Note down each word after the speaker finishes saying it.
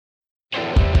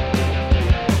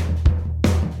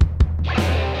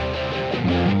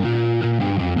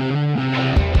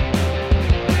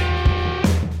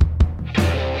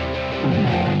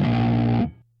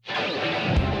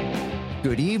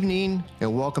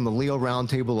and welcome to Leo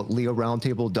Roundtable at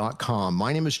leoroundtable.com.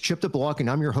 My name is Chip the Block, and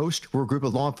I'm your host. We're a group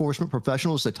of law enforcement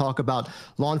professionals that talk about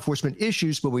law enforcement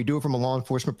issues, but we do it from a law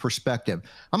enforcement perspective.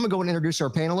 I'm going to go and introduce our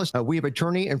panelists. We have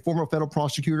attorney and former federal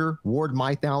prosecutor Ward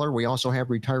Mythaler. We also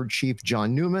have retired Chief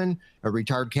John Newman, a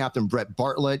retired Captain Brett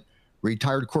Bartlett,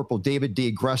 retired Corporal David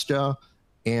D. Gresta,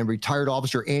 and retired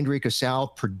officer Andrea Casal,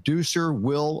 producer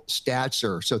Will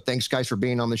Statzer. So thanks, guys, for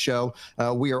being on the show.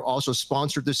 We are also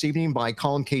sponsored this evening by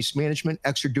Column Case Management,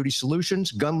 Extra Duty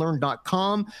Solutions,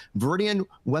 Gunlearn.com, Veridian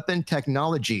Weapon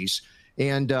Technologies,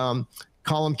 and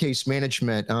Column Case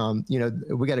Management.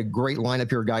 We got a great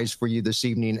lineup here, guys, for you this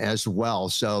evening as well.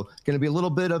 So going to be a little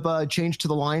bit of a change to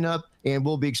the lineup, and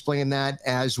we'll be explaining that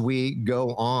as we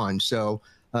go on. So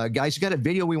guys, you got a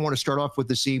video we want to start off with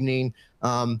this evening.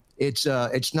 It's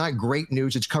not great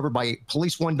news. It's covered by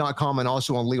policeone.com and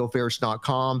also on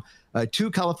leoferris.com.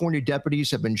 Two California deputies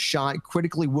have been shot,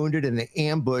 critically wounded in an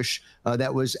ambush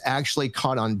that was actually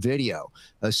caught on video.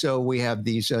 So we have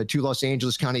these two Los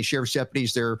Angeles County Sheriff's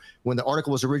deputies there. When the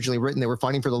article was originally written, they were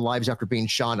fighting for their lives after being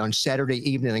shot on Saturday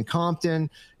evening in Compton,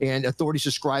 and authorities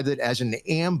described it as an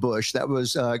ambush that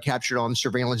was captured on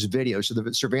surveillance video. So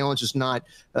the surveillance is not,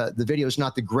 the video is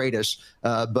not the greatest,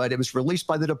 but it was released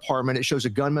by the department. It shows a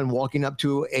gunman walking up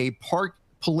to a parked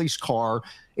police car,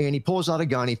 and he pulls out a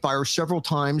gun. He fires several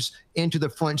times into the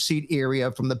front seat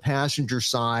area from the passenger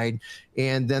side,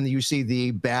 and then you see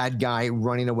the bad guy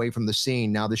running away from the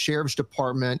scene. Now, the sheriff's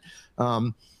department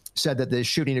said that the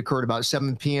shooting occurred about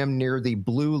 7 p.m. near the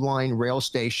Blue Line rail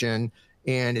station,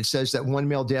 and it says that one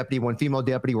male deputy, one female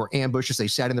deputy were ambushed as they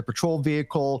sat in the patrol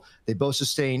vehicle. They both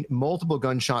sustained multiple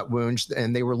gunshot wounds,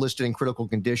 and they were listed in critical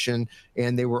condition,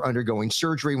 and they were undergoing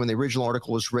surgery when the original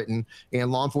article was written.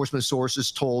 And law enforcement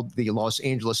sources told the Los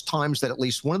Angeles Times that at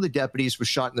least one of the deputies was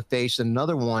shot in the face and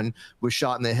another one was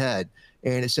shot in the head.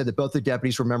 And it said that both the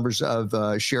deputies were members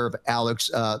of Sheriff Alex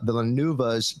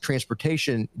Villanueva's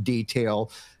transportation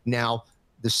detail. Now,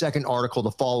 the second article, the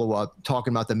follow-up,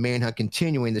 talking about the manhunt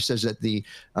continuing, that says that the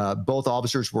both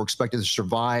officers were expected to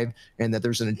survive and that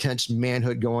there's an intense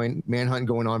manhunt going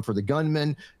on for the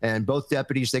gunman. And both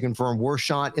deputies, they confirmed, were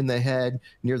shot in the head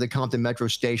near the Compton Metro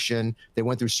Station. They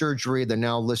went through surgery. They're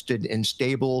now listed in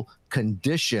stable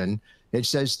condition. It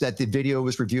says that the video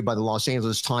was reviewed by the Los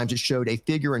Angeles Times. It showed a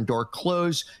figure in dark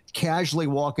clothes casually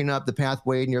walking up the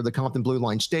pathway near the Compton Blue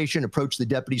Line station, approached the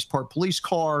deputy's parked police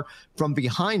car from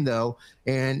behind, though,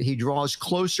 and he draws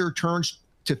closer, turns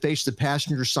to face the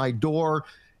passenger side door,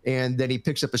 and then he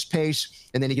picks up his pace,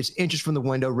 and then he gets inches from the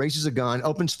window, raises a gun,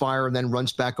 opens fire, and then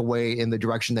runs back away in the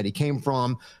direction that he came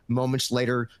from. Moments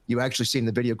later, you actually see in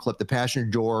the video clip the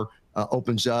passenger door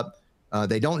opens up.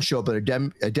 They don't show, but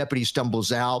a deputy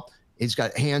stumbles out. He's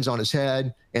got hands on his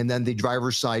head, and then the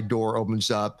driver's side door opens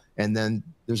up, and then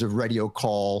there's a radio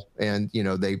call, and,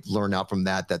 they learn out from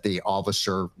that the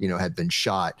officer, had been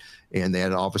shot, and they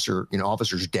had an officer,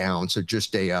 officers down. So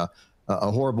just a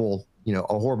horrible,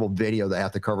 a horrible video that I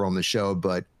have to cover on the show,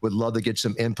 but would love to get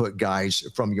some input, guys,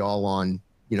 from y'all on,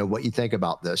 what you think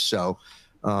about this. So,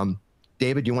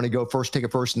 David, you want to go first, take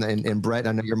it first, and Brett,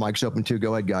 I know your mic's open too.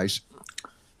 Go ahead, guys.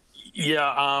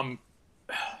 Yeah.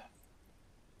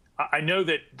 I know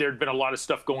that there'd been a lot of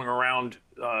stuff going around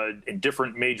in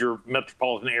different major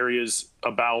metropolitan areas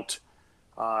about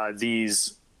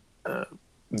these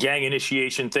gang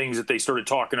initiation things that they started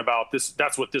talking about.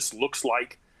 That's what this looks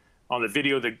like on the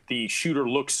video. The shooter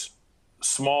looks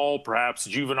small, perhaps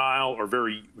juvenile,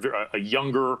 or a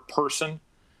younger person.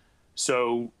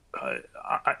 So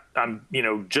I'm,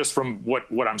 just from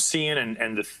what I'm seeing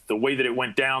and the way that it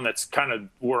went down, that's kind of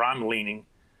where I'm leaning.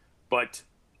 But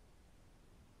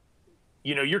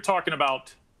you're talking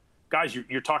about, guys,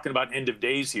 you're talking about end of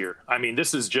days here. I mean,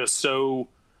 this is just so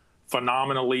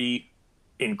phenomenally,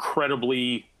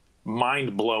 incredibly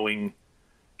mind-blowing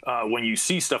when you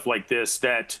see stuff like this,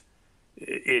 that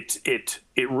it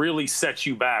really sets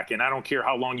you back. And I don't care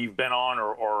how long you've been on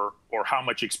or how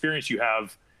much experience you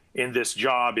have in this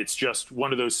job. It's just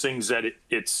one of those things that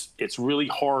it's really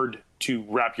hard to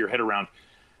wrap your head around.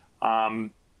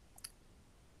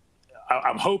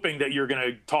 I'm hoping that you're going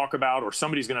to talk about, or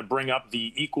somebody's going to bring up,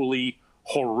 the equally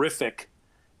horrific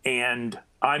and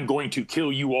I'm going to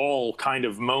kill you all kind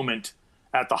of moment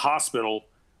at the hospital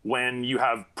when you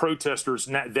have protesters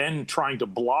then trying to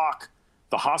block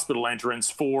the hospital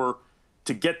entrance to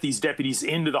get these deputies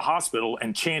into the hospital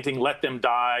and chanting, "Let them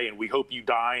die," and "We hope you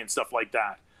die," and stuff like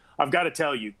that. I've got to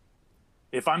tell you,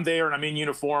 if I'm there and I'm in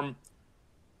uniform,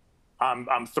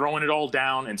 I'm throwing it all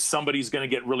down, and somebody's going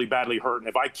to get really badly hurt. And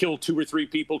if I kill 2 or 3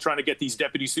 people trying to get these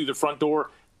deputies through the front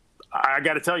door, I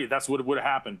got to tell you, that's what would have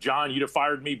happened. John, you'd have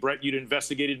fired me. Brett, you'd have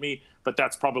investigated me. But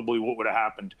that's probably what would have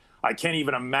happened. I can't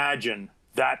even imagine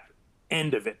that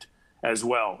end of it, as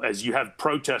well as you have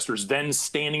protesters then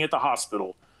standing at the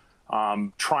hospital,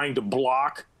 trying to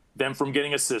block them from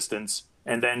getting assistance,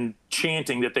 and then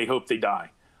chanting that they hope they die.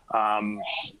 I'm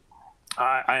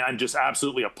just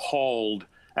absolutely appalled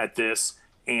at this,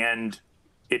 and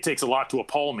it takes a lot to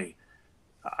appall me.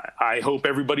 I hope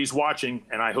everybody's watching,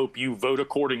 and I hope you vote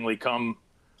accordingly come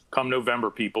November,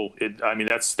 people. I mean,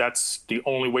 that's the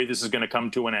only way this is going to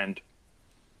come to an end.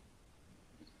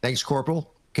 Thanks,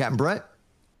 Corporal. Captain Brett?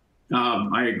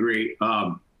 I agree.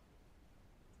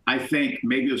 I think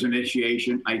maybe it was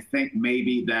initiation. I think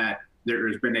maybe that there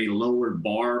has been a lowered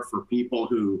bar for people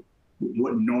who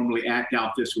wouldn't normally act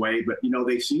out this way, but,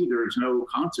 they see there's no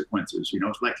consequences.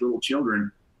 It's like little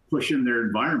children pushing their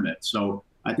environment. So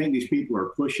I think these people are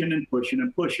pushing and pushing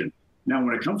and pushing. Now,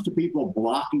 when it comes to people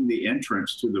blocking the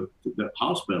entrance to the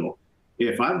hospital,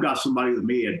 if I've got somebody with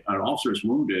me, an officer is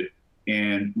wounded,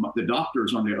 and the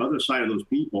doctor's on the other side of those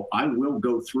people, I will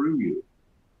go through you.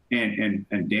 And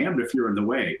damned if you're in the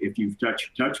way. If you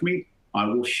touch me, I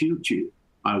will shoot you.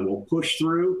 I will push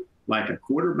through like a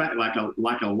quarterback,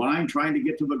 like a line trying to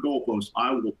get to the goalpost.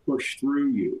 I will push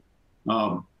through you.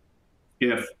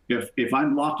 If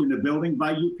I'm locked in the building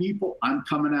by you people, I'm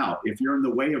coming out. If you're in the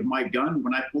way of my gun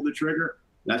when I pull the trigger,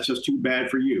 that's just too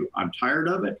bad for you. I'm tired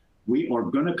of it. We are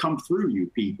going to come through you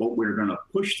people. We're going to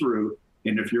push through.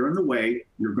 And if you're in the way,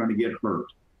 you're going to get hurt.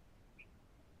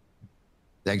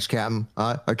 Thanks, Captain.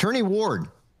 Attorney Ward.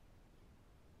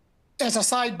 As a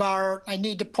sidebar, I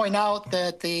need to point out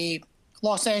that the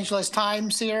Los Angeles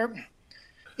Times here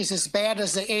is as bad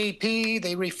as the AP.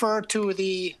 They refer to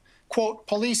the, quote,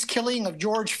 police killing of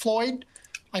George Floyd.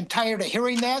 I'm tired of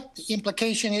hearing that. The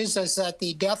implication is that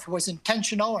the death was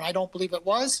intentional, and I don't believe it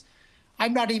was.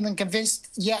 I'm not even convinced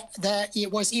yet that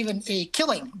it was even a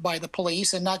killing by the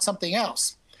police and not something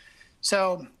else.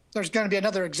 So there's going to be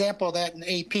another example of that in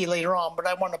AP later on, but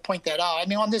I want to point that out. I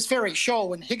mean, on this very show,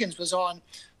 when Higgins was on,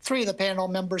 3 of the panel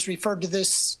members referred to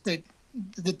this,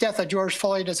 the death of George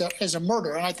Floyd as a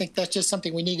murder, and I think that's just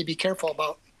something we need to be careful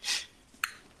about.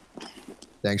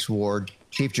 Thanks, Ward.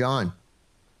 Chief John.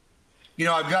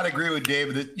 I've got to agree with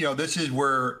David that, this is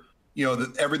where,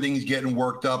 everything's getting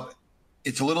worked up.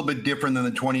 It's a little bit different than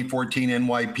the 2014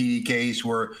 NYPD case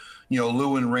where,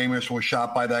 Lou and Ramos were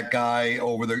shot by that guy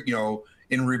over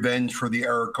in revenge for the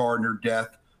Eric Gardner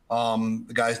death.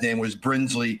 The guy's name was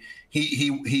Brinsley.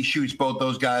 He shoots both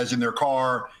those guys in their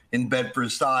car in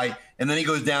Bedford-Stuyvesant, and then he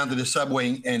goes down to the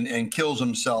subway and kills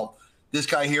himself. This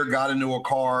guy here got into a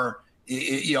car.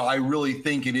 I really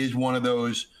think it is one of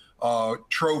those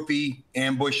trophy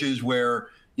ambushes where,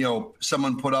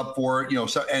 someone put up for it,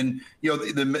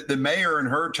 the mayor in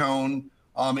her tone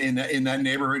in that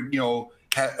neighborhood,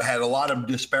 had a lot of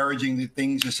disparaging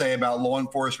things to say about law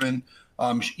enforcement,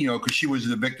 because she was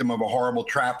the victim of a horrible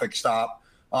traffic stop,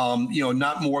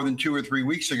 not more than 2 or 3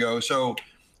 weeks ago. So,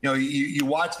 you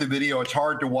watch the video, it's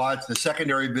hard to watch. The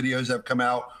secondary videos have come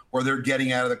out where they're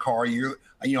getting out of the car.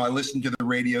 I listened to the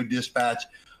radio dispatch.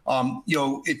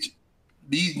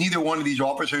 Neither one of these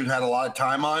officers had a lot of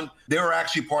time on. They were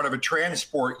actually part of a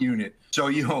transport unit.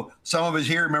 So, some of us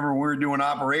here remember when we were doing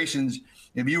operations,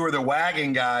 if you were the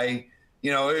wagon guy,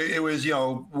 it was,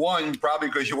 1, probably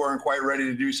because you weren't quite ready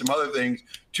to do some other things.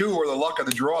 2, or the luck of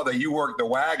the draw that you worked the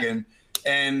wagon.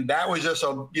 And that was just a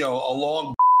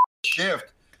long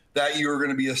shift that you were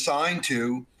going to be assigned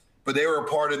to. But they were a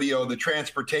part of the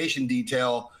transportation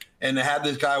detail. And to have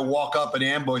this guy walk up and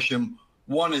ambush him,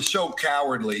 1 is so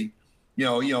cowardly.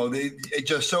 It's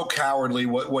just so cowardly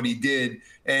what he did.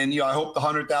 And, I hope the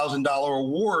 $100,000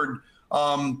 award,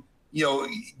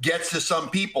 gets to some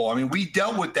people. I mean, we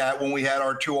dealt with that when we had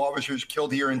our 2 officers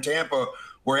killed here in Tampa,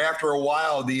 where after a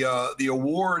while, the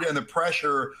award and the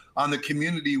pressure on the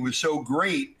community was so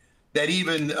great that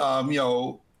even,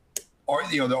 the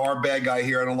bad guy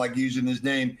here, I don't like using his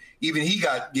name, even he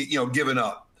got, given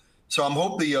up. So I'm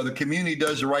hoping the community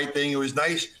does the right thing. It was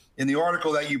nice in the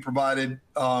article that you provided,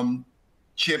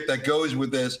 Chip, that goes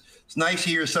with this. It's nice to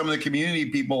hear some of the community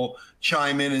people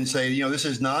chime in and say, this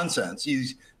is nonsense.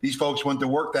 These folks went to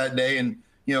work that day and,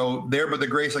 there by the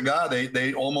grace of God,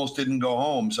 they almost didn't go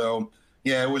home. So,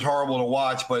 yeah, it was horrible to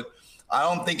watch, but I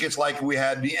don't think it's like we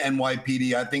had the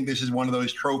NYPD. I think this is one of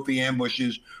those trophy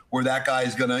ambushes where that guy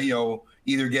is going to,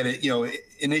 either get it,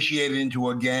 initiated into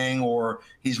a gang, or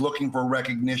he's looking for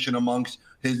recognition amongst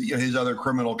his other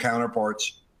criminal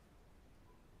counterparts.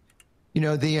 You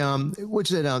know, the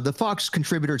what's it? The Fox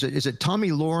contributors, is it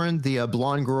Tommy Lauren, the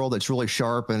blonde girl that's really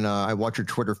sharp? And I watch her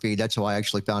Twitter feed. That's how I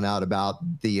actually found out about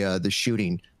the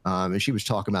shooting. And she was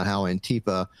talking about how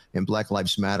Antifa and Black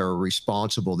Lives Matter are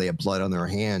responsible. They have blood on their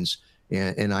hands,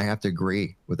 and I have to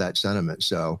agree with that sentiment.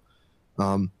 So,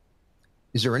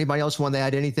 is there anybody else want to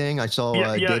add anything? I saw.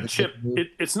 David Chip.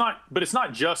 It's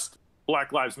not just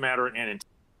Black Lives Matter and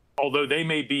although they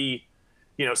may be,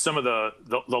 you know, some of the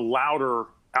louder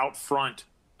out front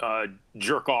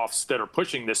jerk offs that are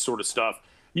pushing this sort of stuff.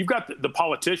 You've got the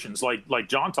politicians like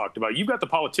John talked about. You've got the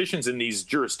politicians in these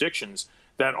jurisdictions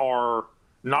that are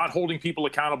not holding people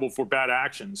accountable for bad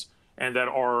actions, and that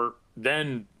are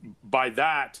then by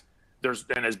that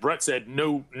and as Brett said,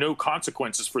 no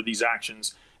consequences for these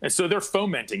actions, and so they're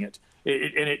fomenting it.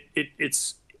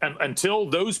 It's until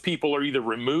those people are either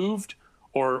removed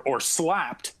or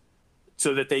slapped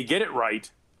so that they get it right.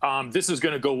 This is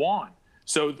going to go on.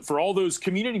 So for all those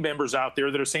community members out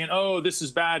there that are saying, oh, this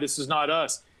is bad, this is not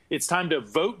us, it's time to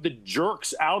vote the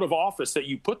jerks out of office that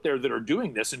you put there that are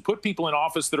doing this, and put people in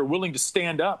office that are willing to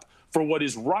stand up for what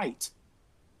is right,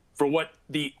 for what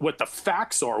the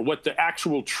facts are, what the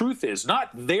actual truth is, not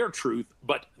their truth,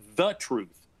 but the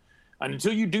truth. And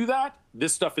until you do that,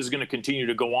 this stuff is going to continue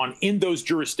to go on in those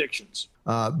jurisdictions.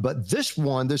 But this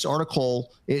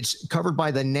article, it's covered by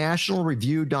the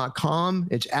nationalreview.com.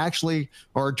 It's actually,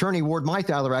 our attorney Ward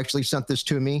Mythaler actually sent this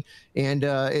to me, and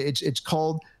it's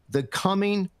called The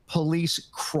Coming Police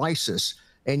Crisis.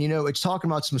 And, you know, it's talking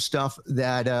about some stuff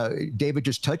that David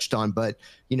just touched on, but,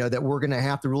 you know, that we're going to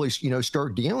have to really, you know,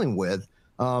 start dealing with.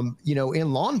 You know,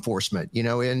 in law enforcement, you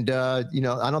know, and, you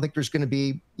know, I don't think there's going to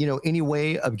be, you know, any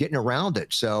way of getting around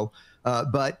it. So,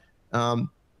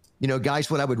 you know, guys,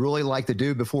 what I would really like to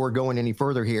do before going any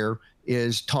further here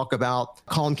is talk about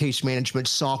column case management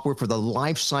software for the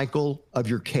life cycle of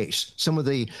your case. Some of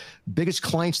the biggest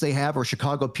clients they have are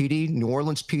Chicago PD, New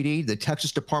Orleans PD, the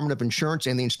Texas Department of Insurance,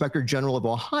 and the Inspector General of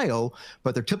Ohio.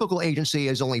 But their typical agency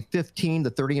has only 15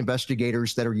 to 30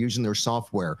 investigators that are using their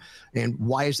software. And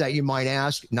why is that, you might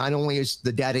ask? Not only is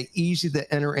the data easy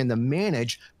to enter and to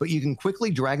manage, but you can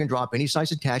quickly drag and drop any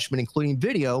size attachment, including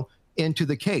video, into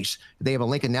the case. They have a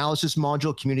link analysis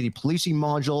module, community policing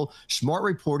module, smart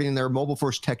reporting, and their mobile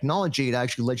first technology. It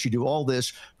actually lets you do all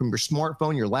this from your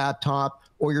smartphone, your laptop,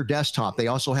 or your desktop. They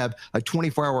also have a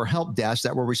 24-hour help desk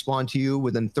that will respond to you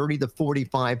within 30 to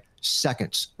 45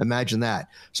 seconds. Imagine that.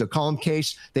 So Column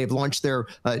Case, they've launched their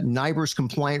NIBRS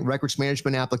compliant records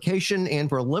management application, and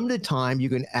for a limited time, you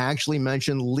can actually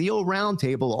mention Leo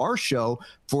Roundtable, our show,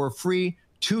 for a free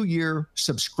 2-year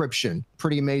subscription.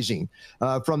 Pretty amazing.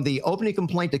 From the opening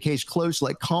complaint to case closed,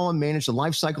 let Column manage the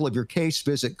life cycle of your case.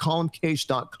 Visit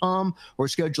columncase.com or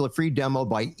schedule a free demo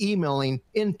by emailing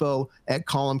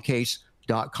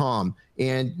info@columncase.com.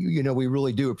 And, you know, we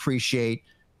really do appreciate,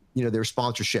 you know, their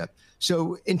sponsorship.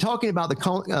 So in talking about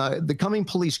the coming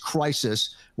police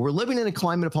crisis, we're living in a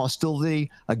climate of hostility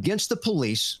against the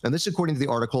police. And this, according to the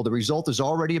article, the result is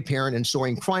already apparent in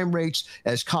soaring crime rates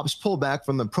as cops pull back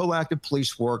from the proactive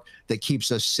police work that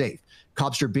keeps us safe.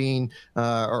 Cops are being,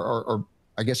 are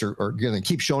going to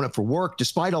keep showing up for work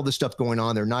despite all this stuff going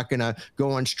on. They're not going to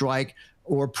go on strike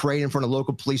or parade in front of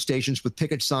local police stations with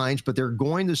picket signs, but they're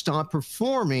going to stop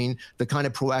performing the kind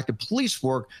of proactive police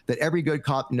work that every good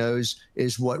cop knows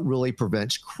is what really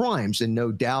prevents crimes. And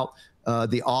no doubt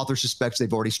the author suspects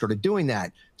they've already started doing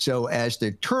that. So as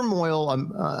the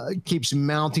turmoil keeps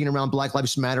mounting around Black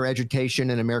Lives Matter agitation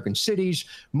in American cities,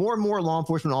 more and more law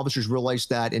enforcement officers realize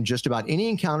that in just about any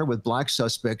encounter with black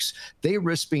suspects, they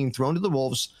risk being thrown to the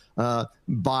wolves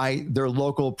by their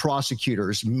local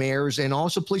prosecutors, mayors, and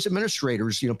also police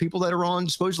administrators, you know, people that are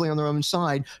supposedly on their own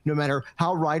side, no matter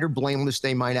how right or blameless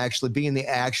they might actually be in the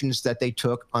actions that they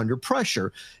took under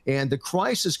pressure. And the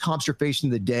crisis cops are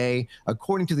facing today,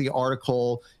 according to the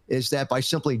article, is that by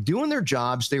simply doing their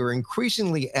jobs, they were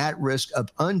increasingly at risk of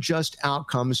unjust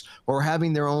outcomes or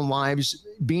having their own lives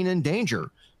being in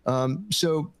danger.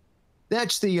 So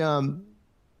that's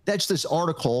this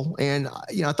article, and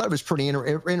you know, I thought it was pretty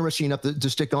interesting enough to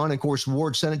stick on. And of course,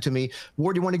 Ward sent it to me.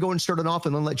 Ward, do you want to go and start it off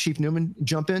and then let Chief Newman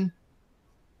jump in?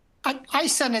 I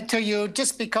sent it to you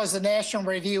just because the National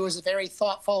Review is a very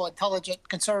thoughtful, intelligent,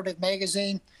 conservative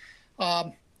magazine.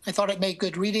 I thought it made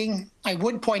good reading. I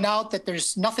would point out that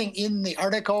there's nothing in the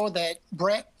article that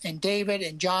Brett and David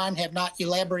and John have not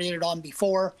elaborated on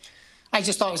before. I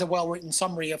just thought it was a well-written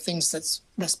summary of things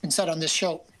that's been said on this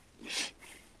show.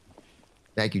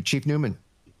 Thank you. Chief Newman.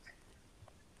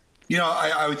 You know,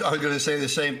 I was going to say the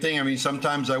same thing. I mean,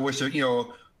 sometimes I wish that, you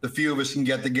know, the few of us can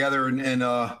get together and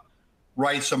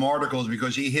write some articles,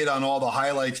 because he hit on all the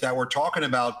highlights that we're talking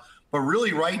about. But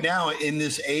really right now in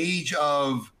this age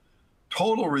of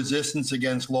total resistance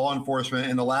against law enforcement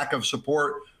and the lack of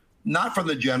support, not from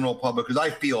the general public, because I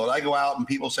feel it. I go out and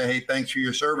people say, hey, thanks for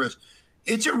your service.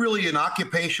 It's really an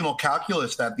occupational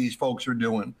calculus that these folks are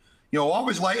doing. You know,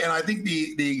 always like, and I think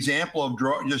the example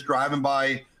of just driving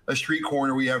by a street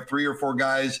corner, we have 3 or 4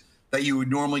 guys that you would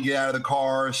normally get out of the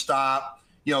car, stop,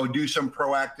 you know, do some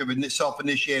proactive and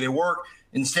self-initiated work.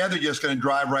 Instead, they're just going to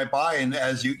drive right by and,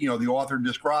 as you know, the author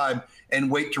described,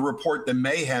 and wait to report the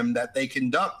mayhem that they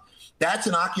conduct. That's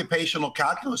an occupational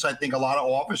calculus I think a lot of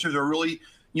officers are really,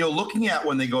 you know, looking at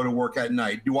when they go to work at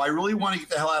night. Do I really want to get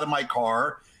the hell out of my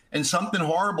car and something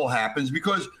horrible happens?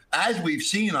 Because as we've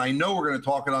seen, I know we're going to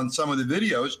talk it on some of the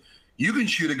videos, you can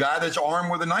shoot a guy that's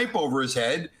armed with a knife over his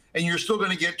head, and you're still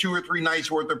going to get 2 or 3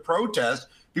 nights worth of protest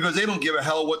because they don't give a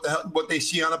hell what they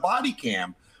see on a body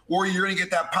cam. Or you're going to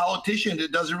get that politician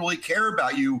that doesn't really care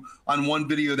about you on one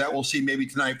video that we'll see maybe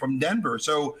tonight from Denver.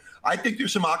 So I think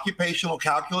there's some occupational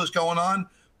calculus going on,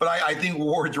 but I think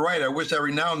Ward's right. I wish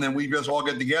every now and then we just all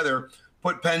get together,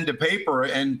 put pen to paper,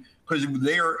 and because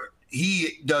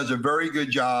he does a very good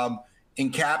job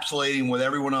encapsulating what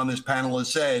everyone on this panel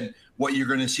has said, what you're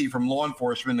going to see from law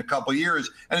enforcement in a couple of years.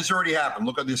 And it's already happened.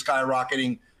 Look at the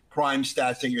skyrocketing crime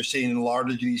stats that you're seeing in a lot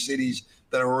of these cities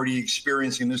that are already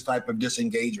experiencing this type of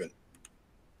disengagement.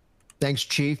 Thanks,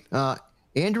 Chief.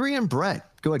 Andrea and Brett,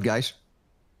 go ahead, guys.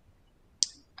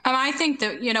 I think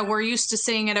that, you know, we're used to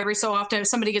seeing it every so often. If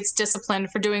somebody gets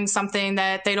disciplined for doing something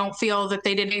that they don't feel that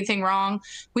they did anything wrong,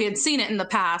 we had seen it in the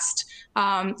past.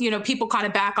 You know, people kind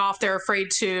of back off. They're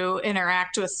afraid to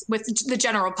interact with the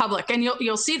general public, and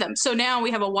you'll see them. So now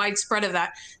we have a widespread of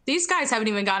that. These guys haven't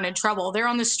even gotten in trouble. They're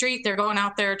on the street. They're going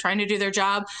out there trying to do their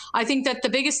job. I think that the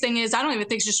biggest thing is, I don't even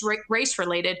think it's just race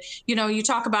related. You know, you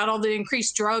talk about all the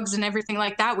increased drugs and everything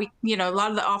like that. You know, a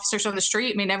lot of the officers on the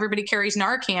street, I mean, everybody carries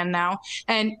Narcan now,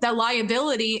 and the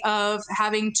liability of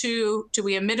having to, do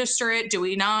we administer it? Do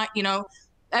we not? You know,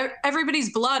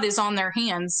 everybody's blood is on their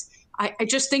hands. I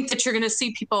just think that you're going to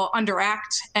see people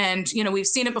underact, and, you know, we've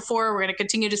seen it before. We're going to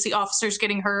continue to see officers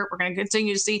getting hurt. We're going to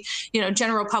continue to see, you know,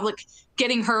 general public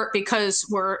getting hurt because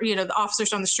the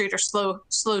officers on the street are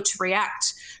slow to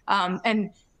react. And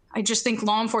I just think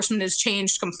law enforcement has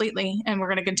changed completely, and we're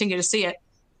going to continue to see it.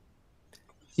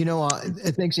 You know,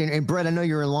 thanks. And Brett, I know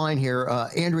you're in line here.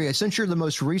 Andrea, since you're the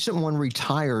most recent one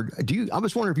retired, I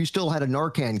was wondering if you still had a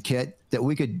Narcan kit that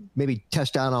we could maybe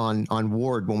test out on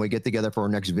Ward when we get together for our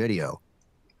next video.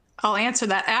 I'll answer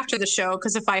that after the show,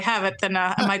 because if I have it, then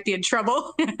I might be in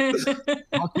trouble.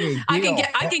 Okay,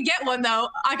 I can get one, though.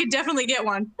 I can definitely get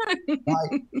one.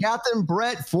 Captain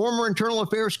Brett, former Internal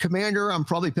Affairs Commander. I'm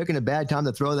probably picking a bad time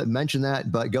to mention that,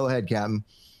 but go ahead, Captain.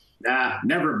 Nah,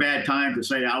 never a bad time to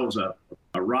say I was a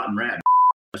rotten rat.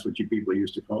 That's what you people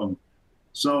used to call them.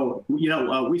 So, you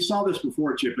know, we saw this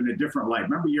before, Chip, in a different light.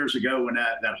 Remember years ago when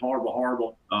that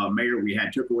horrible mayor we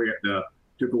had took away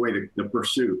the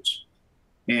pursuits,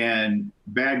 and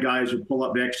bad guys would pull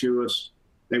up next to us,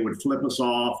 they would flip us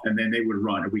off, and then they would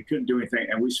run, and we couldn't do anything.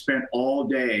 And we spent all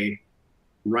day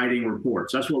writing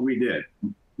reports. That's what we did.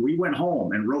 We went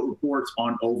home and wrote reports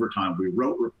on overtime. We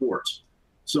wrote reports.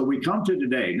 So we come to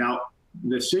today. Now,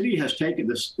 the city has taken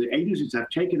this, the agencies have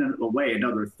taken away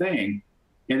another thing,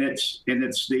 and it's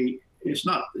not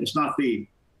the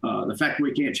fact that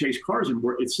we can't chase cars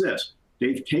anymore. It's this: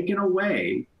 they've taken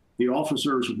away the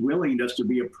officer's willingness to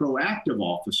be a proactive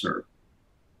officer.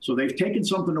 So they've taken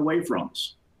something away from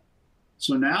us.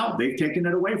 So now they've taken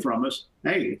it away from us.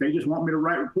 Hey, if they just want me to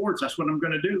write reports, that's what I'm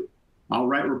going to do. I'll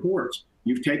write reports.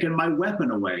 You've taken my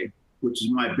weapon away, which is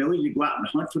my ability to go out and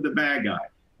hunt for the bad guy.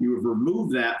 You have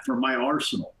removed that from my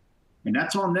arsenal. And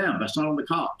that's on them. That's not on the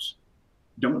cops.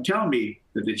 Don't tell me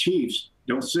that the chiefs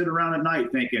don't sit around at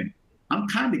night thinking, I'm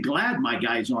kind of glad my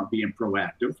guys aren't being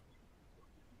proactive,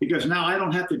 because now I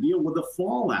don't have to deal with the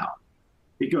fallout,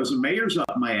 because the mayor's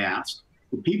up my ass,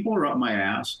 the people are up my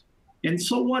ass. And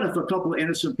so what if a couple of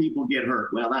innocent people get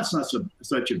hurt? Well, that's not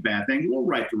such a bad thing. We'll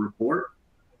write the report.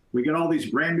 We get all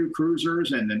these brand new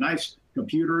cruisers and the nice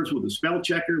computers with the spell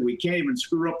checker. We can't even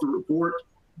screw up the report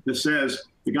that says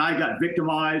the guy got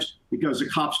victimized because the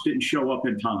cops didn't show up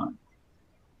in time.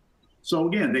 So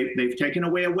again, they've taken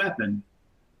away a weapon.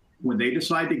 When they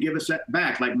decide to give us that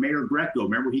back, like Mayor Greco,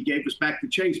 remember he gave us back the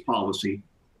chase policy,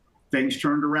 things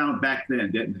turned around back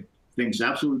then, didn't they? Things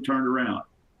absolutely turned around.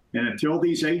 And until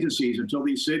these agencies, until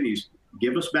these cities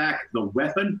give us back the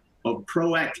weapon of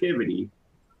proactivity,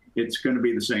 it's going to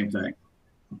be the same thing.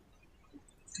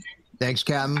 Thanks,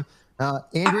 Captain.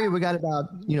 Andrea, we got about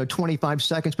 25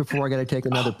 seconds before I got to take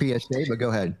another PSA, but go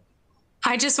ahead.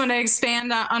 I just want to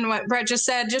expand on what Brett just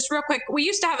said, just real quick. We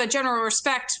used to have a general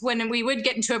respect when we would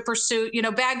get into a pursuit. You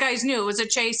know, bad guys knew it was a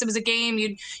chase, it was a game.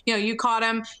 You caught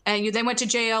them, and they went to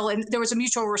jail, and there was a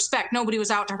mutual respect. Nobody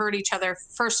was out to hurt each other.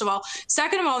 First of all,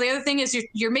 second of all, the other thing is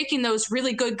you're making those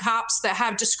really good cops that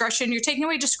have discretion. You're taking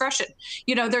away discretion.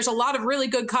 You know, there's a lot of really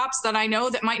good cops that I know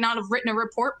that might not have written a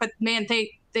report, but man,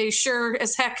 they sure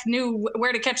as heck knew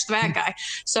where to catch the bad guy.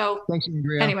 So, thanks,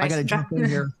 Andrea. anyways, I got to jump in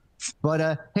here.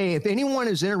 But hey, if anyone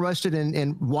is interested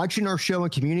in watching our show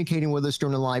and communicating with us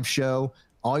during the live show,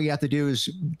 all you have to do is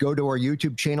go to our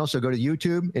YouTube channel. So go to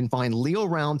YouTube and find Leo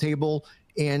Roundtable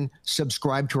and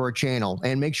subscribe to our channel,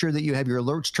 and make sure that you have your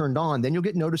alerts turned on. Then you'll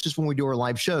get notices when we do our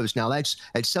live shows. Now that's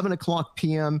at 7:00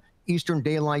 p.m. Eastern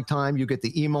Daylight Time. You get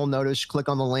the email notice, click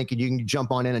on the link, and you can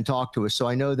jump on in and talk to us. So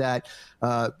I know that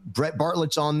Brett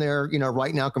Bartlett's on there,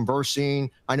 right now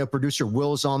conversing. I know producer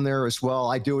Will's on there as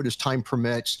well. I do it as time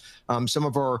permits. Some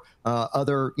of our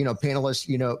other,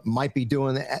 panelists, might be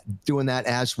doing that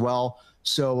as well.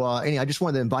 So anyway, I just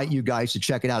wanted to invite you guys to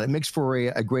check it out. It makes for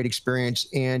a great experience.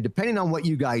 And depending on what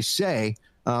you guys say,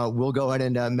 we'll go ahead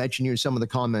and mention you in some of the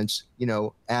comments,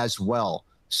 as well.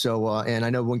 So, and I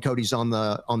know when Cody's on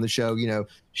the show,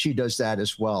 she does that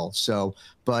as well. So,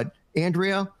 but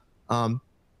Andrea,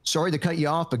 sorry to cut you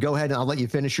off, but go ahead and I'll let you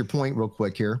finish your point real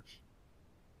quick here.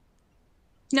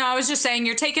 No, I was just saying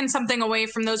you're taking something away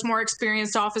from those more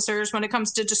experienced officers when it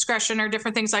comes to discretion or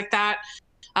different things like that.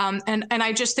 And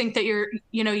I just think that you're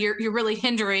really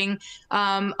hindering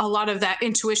a lot of that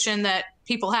intuition that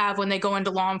people have when they go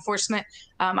into law enforcement.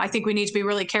 I think we need to be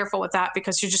really careful with that,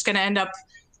 because you're just going to end up,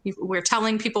 we're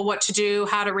telling people what to do,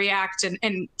 how to react,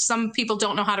 and some people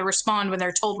don't know how to respond when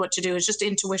they're told what to do. It's just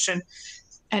intuition,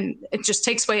 and it just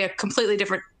takes away a completely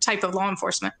different type of law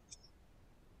enforcement.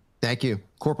 Thank you.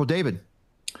 Corporal David.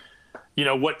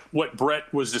 What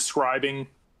Brett was describing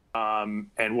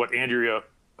and what Andrea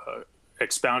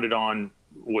expounded on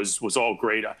was all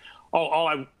great. All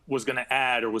I was going to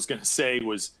add or was going to say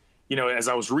was, as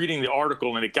I was reading the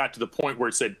article and it got to the point where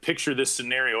it said, picture this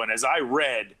scenario. And as I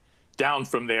read down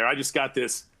from there, I just got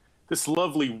this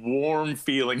lovely warm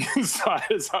feeling inside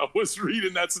as I was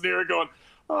reading that scenario, going,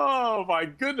 oh my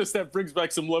goodness, that brings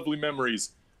back some lovely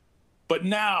memories. But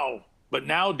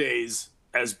nowadays,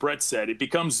 as Brett said, it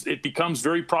becomes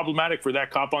very problematic for that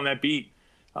cop on that beat,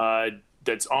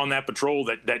 that's on that patrol,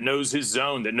 that knows his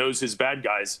zone, that knows his bad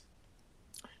guys,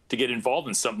 to get involved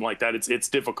in something like that. It's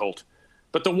difficult.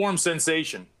 But the warm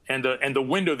sensation and the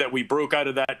window that we broke out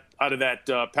of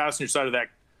that passenger side of that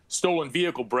stolen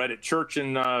vehicle, Brett, at Church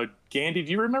and Gandy.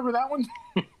 Do you remember that one?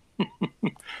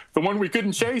 The one we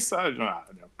couldn't chase? I don't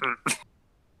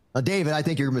know. David, I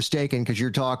think you're mistaken, because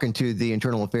you're talking to the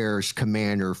Internal Affairs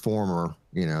Commander, former,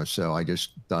 so I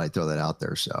just thought I'd throw that out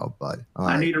there. So, but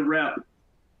I need a rep.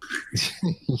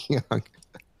 Yeah,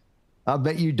 I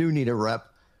bet you do need a rep.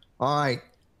 All right.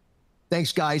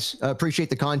 Thanks, guys. Appreciate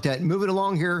the content. Moving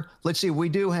along here. Let's see. We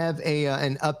do have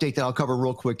an update that I'll cover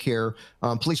real quick here.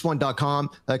 Police1.com.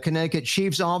 Connecticut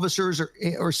chiefs officers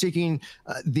are seeking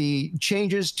the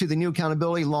changes to the new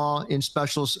accountability law in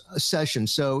special session.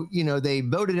 So, they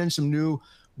voted in some new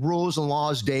rules and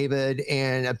laws, David,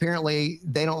 and apparently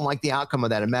they don't like the outcome of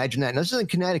that. Imagine that. And this is in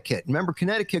Connecticut. Remember,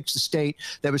 Connecticut's the state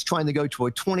that was trying to go to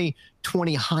a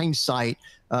 20/20 hindsight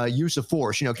use of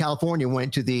force. California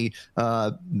went to the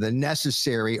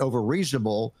necessary over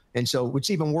reasonable. And so it's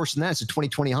even worse than that. It's a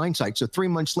 20/20 hindsight. So 3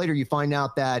 months later, you find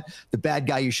out that the bad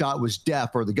guy you shot was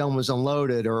deaf, or the gun was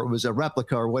unloaded, or it was a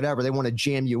replica, or whatever. They want to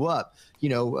jam you up,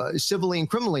 civilly and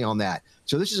criminally on that.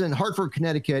 So this is in Hartford,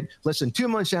 Connecticut. Less than 2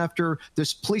 months after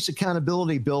this police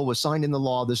accountability bill was signed into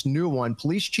law, this new one,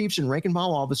 police chiefs and rank and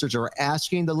file officers are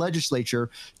asking the legislature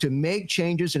to make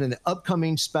changes in an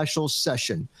upcoming special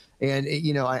session. And,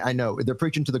 I know they're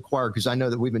preaching to the choir, because I know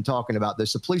that we've been talking about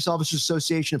this. The Police Officers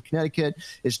Association of Connecticut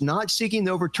is not seeking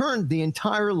to overturn the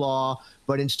entire law,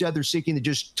 but instead they're seeking to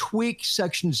just tweak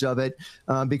sections of it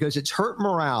because it's hurt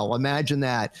morale. Imagine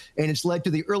that. And it's led to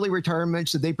the early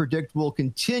retirements that they predict will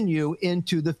continue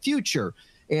into the future.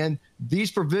 And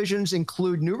these provisions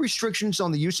include new restrictions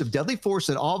on the use of deadly force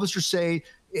that officers say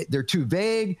they're too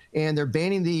vague, and they're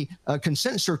banning the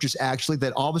consent searches, actually,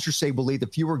 that officers say will lead to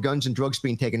fewer guns and drugs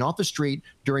being taken off the street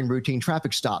during routine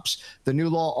traffic stops. The new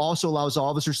law also allows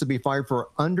officers to be fired for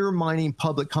undermining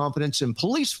public confidence in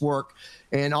police work,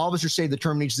 and officers say the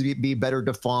term needs to be better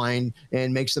defined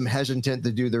and makes them hesitant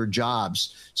to do their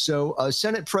jobs. So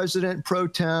Senate President Pro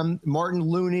Tem Martin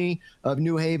Looney of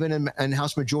New Haven and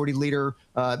House Majority Leader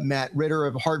Matt Ritter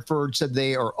of Hartford said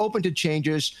they are open to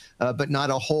changes, but not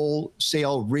a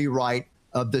wholesale rewrite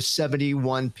of the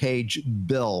 71-page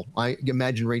bill. I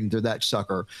imagine reading through that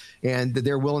sucker. And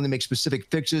they're willing to make specific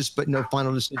fixes, but no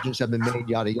final decisions have been made,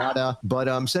 yada, yada.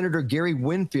 But Senator Gary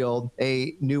Winfield,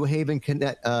 a New Haven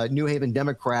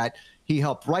Democrat, he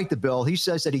helped write the bill. He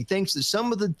says that he thinks that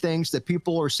some of the things that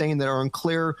people are saying that are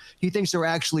unclear, he thinks they're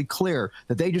actually clear,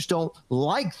 that they just don't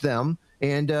like them.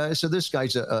 And so this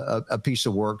guy's a piece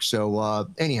of work. So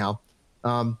anyhow,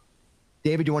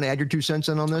 David, you want to add your 2 cents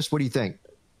in on this? What do you think?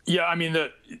 Yeah, I mean,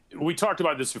 we talked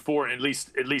about this before, and at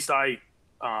least I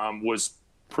was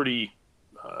pretty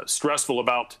stressful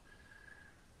about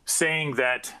saying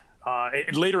that.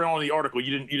 Later on in the article,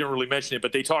 you didn't really mention it,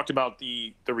 but they talked about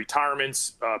the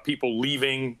retirements, people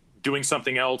leaving, doing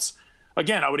something else.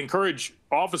 Again, I would encourage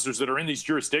officers that are in these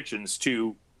jurisdictions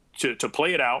to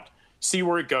play it out, see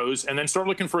where it goes, and then start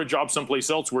looking for a job someplace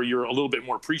else where you're a little bit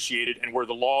more appreciated and where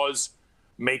the laws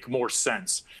make more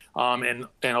sense. And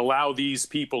allow these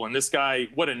people, and this guy,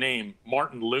 what a name,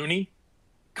 Martin Looney.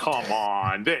 Come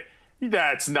on,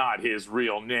 that's not his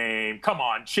real name. Come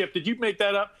on, Chip, did you make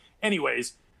that up?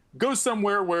 Anyways, go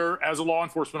somewhere where, as a law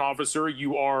enforcement officer,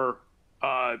 you are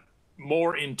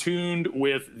more in tune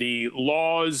with the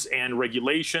laws and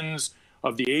regulations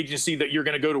of the agency that you're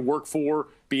going to go to work for,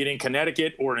 be it in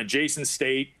Connecticut or an adjacent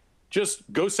state. Just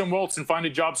go somewhere else and find a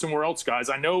job somewhere else, guys.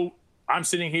 I know I'm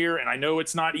sitting here and I know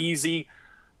it's not easy,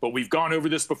 but we've gone over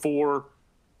this before,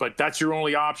 but that's your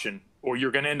only option, or you're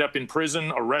going to end up in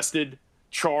prison, arrested,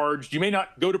 charged. You may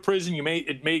not go to prison.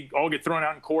 It may all get thrown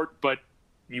out in court, but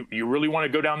you really want to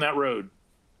go down that road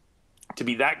to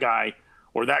be that guy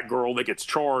or that girl that gets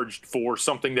charged for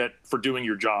something for doing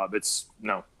your job. It's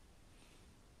no.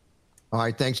 All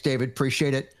right. Thanks, David.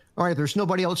 Appreciate it. All right. If there's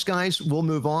nobody else, guys, we'll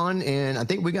move on. And I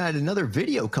think we got another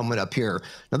video coming up here.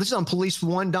 Now, this is on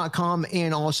police1.com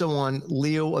and also on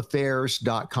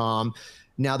leoaffairs.com.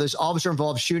 Now, this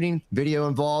officer-involved shooting, video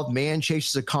involved, man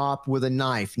chases a cop with a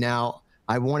knife. Now,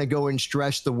 I want to go and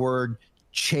stress the word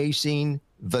chasing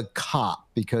the cop,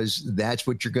 because that's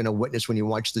what you're going to witness when you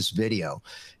watch this video.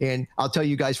 And I'll tell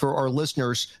you guys, for our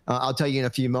listeners, I'll tell you in a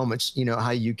few moments,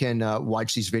 how you can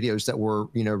watch these videos that we're,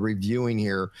 reviewing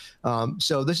here.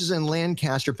 So this is in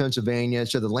Lancaster, Pennsylvania.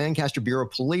 So the Lancaster Bureau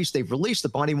of Police, they've released the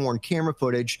body-worn camera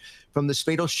footage from this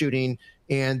fatal shooting,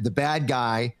 and the bad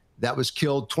guy that was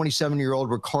killed,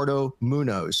 27-year-old Ricardo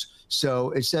Munoz.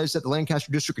 So it says that the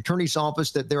Lancaster District Attorney's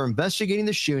Office, that they're investigating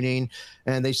the shooting,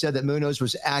 and they said that Munoz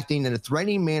was acting in a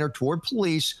threatening manner toward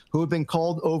police who had been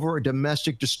called over a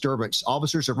domestic disturbance.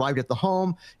 Officers arrived at the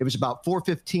home. It was about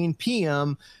 4:15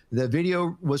 p.m. The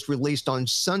video was released on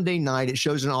Sunday night. It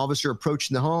shows an officer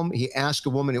approaching the home. He asked a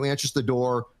woman who answers the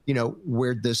door,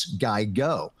 where'd this guy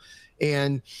go?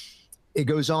 And it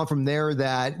goes on from there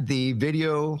that the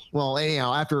video, well,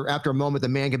 anyhow, after a moment, the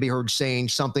man can be heard saying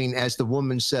something, as the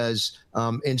woman says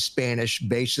in Spanish,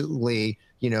 basically,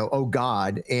 oh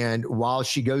God. And while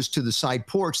she goes to the side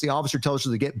porch, the officer tells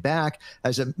her to get back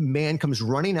as a man comes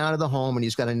running out of the home, and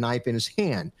he's got a knife in his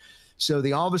hand. So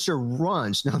the officer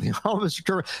runs. Now, the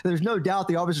officer, there's no doubt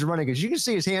the officer's running, because you can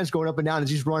see his hands going up and down as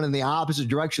he's running the opposite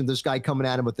direction of this guy coming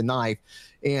at him with the knife.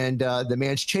 And the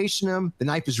man's chasing him. The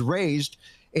knife is raised.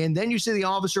 And then you see the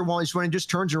officer, while he's running, just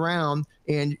turns around,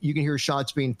 and you can hear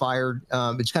shots being fired.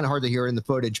 It's kind of hard to hear in the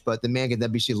footage, but the man can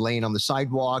then be seen laying on the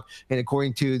sidewalk. And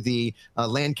according to the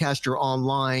Lancaster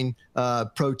Online,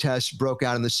 protests broke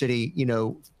out in the city,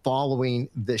 following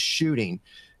the shooting.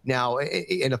 Now,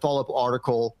 in a follow-up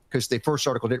article, because the first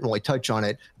article didn't really touch on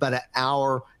it, about an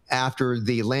hour after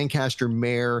the Lancaster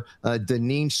mayor,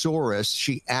 Deneen Soros,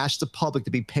 she asked the public to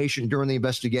be patient during the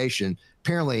investigation.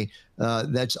 Apparently,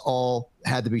 that's all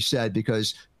had to be said,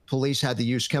 because police had to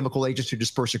use chemical agents to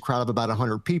disperse a crowd of about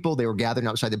 100 people. They were gathering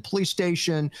outside the police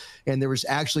station, and there was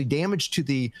actually damage to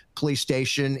the police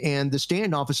station, and the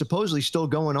standoff is supposedly still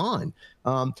going on.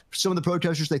 Some of the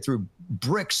protesters, they threw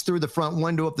bricks through the front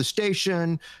window of the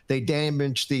station. They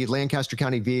damaged the Lancaster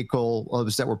County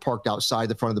vehicles that were parked outside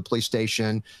the front of the police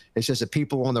station. It says that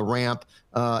people on the ramp,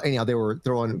 anyhow, they were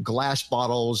throwing glass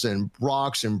bottles and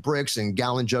rocks and bricks and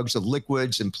gallon jugs of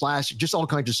liquids and plastic, just all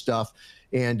kinds of stuff,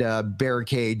 and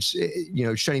barricades,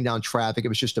 shutting down traffic. It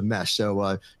was just a mess.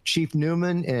 So Chief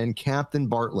Newman and Captain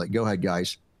Bartlett, go ahead,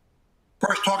 guys.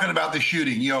 First, talking about the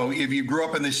shooting, if you grew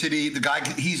up in the city, the guy,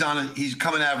 he's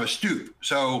coming out of a stoop.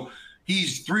 So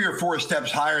he's 3 or 4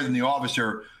 steps higher than the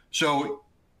officer. So,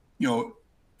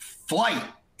 flight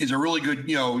is a really good,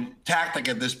 tactic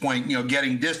at this point,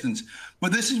 getting distance.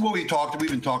 But this is what we've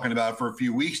been talking about for a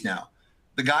few weeks now.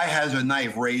 The guy has a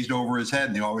knife raised over his head,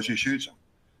 and the officer shoots him.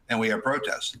 And we have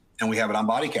protests, and we have it on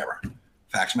body camera.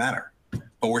 Facts matter.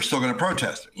 but we're still going to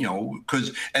protest,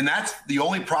 and that's the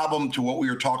only problem to what we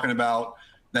were talking about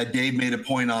that Dave made a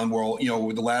point on, where,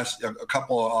 the last a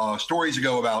couple of stories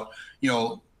ago about,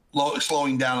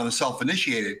 slowing down on the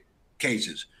self-initiated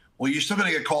cases. Well, you're still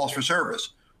going to get calls for service,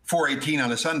 418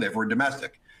 on a Sunday for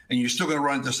domestic. And you're still going to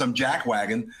run into some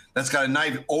jackwagon that's got a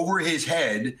knife over his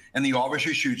head and the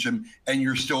officer shoots him, and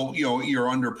you're still, you're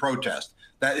under protest.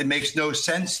 That it makes no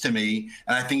sense to me.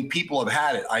 And I think people have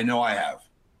had it. I know I have.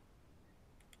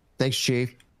 Thanks,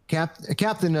 Chief.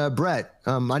 Captain Brett,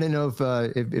 I didn't know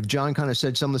if John kind of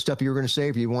said some of the stuff you were going to say,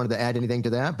 if you wanted to add anything to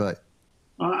that, but.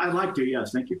 I'd like to,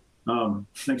 yes. Thank you.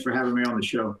 Thanks for having me on the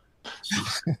show.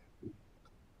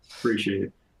 Appreciate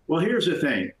it. Well, here's the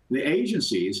thing. The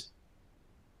agencies,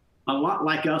 a lot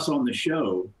like us on the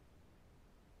show,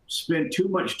 spend too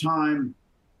much time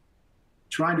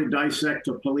trying to dissect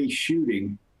a police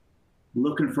shooting,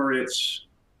 looking for its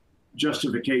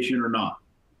justification or not.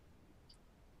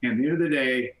 And at the end of the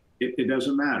day, it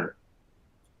doesn't matter.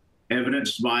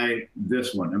 Evidenced by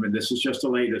this one. I mean, this is just the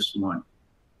latest one.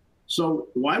 So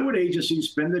why would agencies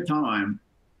spend the time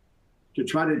to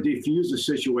try to defuse a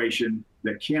situation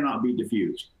that cannot be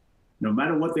diffused? No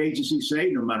matter what the agencies say,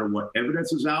 no matter what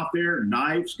evidence is out there,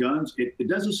 knives, guns, it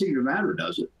doesn't seem to matter,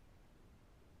 does it?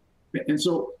 And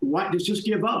so why just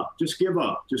give up? Just give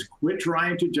up. Just quit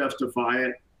trying to justify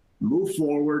it. Move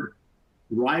forward.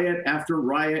 Riot after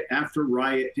riot after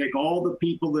riot. Take all the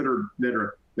people that are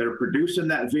producing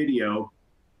that video,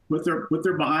 put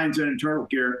their behinds in internal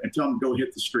gear, and tell them to go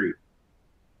hit the street.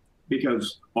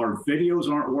 Because our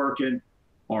videos aren't working,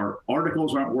 our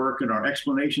articles aren't working, our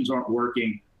explanations aren't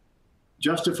working.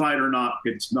 Justified or not,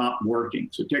 it's not working.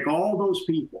 So take all those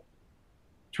people,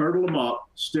 turtle them up,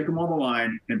 stick them on the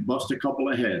line, and bust a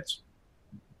couple of heads.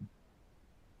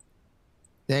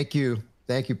 Thank you.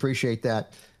 Appreciate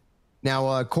that.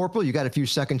 Now, Corporal, you got a few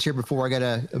seconds here before I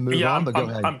got to move on, but go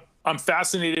ahead. I'm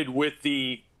fascinated with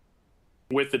the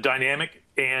dynamic,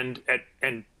 and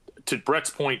to Brett's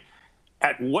point,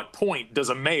 at what point does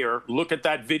a mayor look at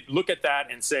that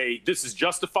and say, this is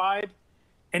justified?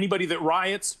 Anybody that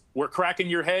riots, we're cracking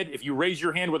your head. If you raise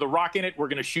your hand with a rock in it, we're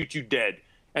going to shoot you dead.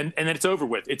 And then it's over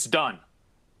with. It's done.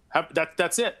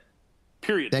 That's it.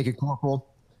 Period. Thank you, Corporal.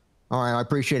 All right, I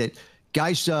appreciate it.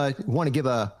 Guys, want to give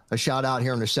a shout out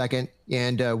here in a second.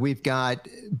 And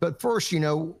but first,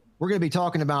 we're going to be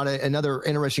talking about another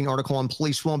interesting article on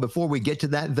Police One. Before we get to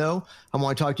that, though, I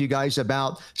want to talk to you guys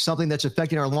about something that's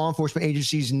affecting our law enforcement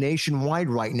agencies nationwide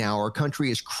right now. Our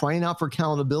country is crying out for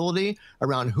accountability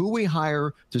around who we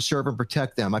hire to serve and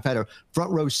protect them. I've had a front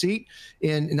row seat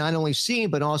in not only seeing,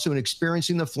 but also in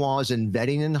experiencing the flaws in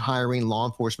vetting and hiring law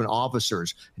enforcement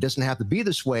officers. It doesn't have to be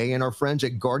this way, and our friends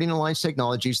at Guardian Alliance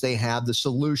Technologies, they have the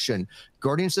solution.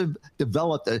 Guardians have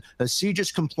developed a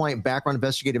CJIS-compliant background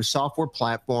investigative software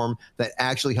platform that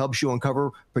actually helps you uncover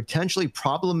potentially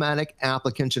problematic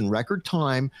applicants in record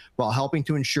time while helping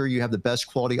to ensure you have the best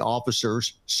quality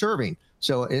officers serving.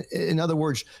 So in other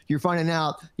words, you're finding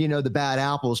out, the bad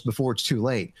apples before it's too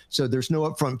late. So there's no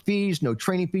upfront fees, no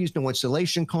training fees, no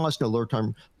installation costs, no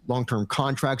long-term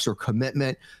contracts or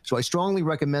commitment. So I strongly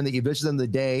recommend that you visit them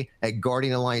today at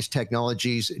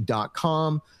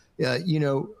GuardianAllianceTechnologies.com.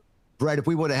 Brett, if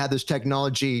we would have had this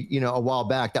technology, a while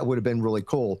back, that would have been really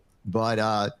cool.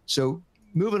 But so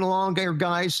moving along here,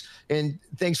 guys, and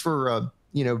thanks for,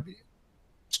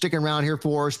 sticking around here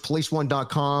for us.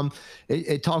 Police1.com.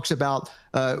 It talks about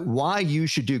why you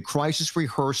should do crisis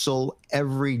rehearsal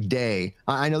every day.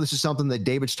 I know this is something that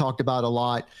David's talked about a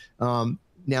lot.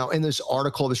 Now, in this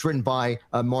article, it's written by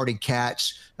Marty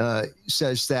Katz,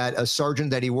 says that a sergeant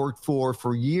that he worked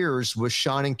for years was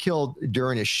shot and killed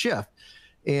during a shift.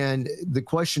 And the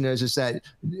question is that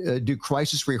do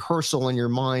crisis rehearsal in your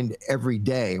mind every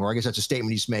day? Or I guess that's a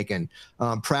statement he's making.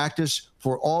 Practice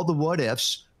for all the what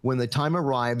ifs. When the time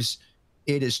arrives,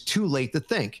 it is too late to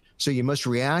think. So you must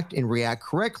react and react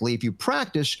correctly. If you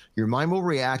practice, your mind will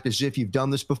react as if you've done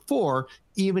this before,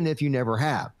 even if you never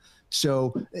have.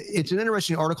 So it's an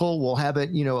interesting article. We'll have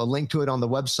it, a link to it on the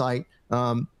website.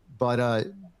 But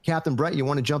Captain Brett, you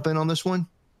want to jump in on this one?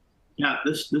 Yeah,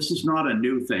 this is not a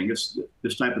new thing. This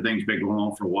type of thing's been going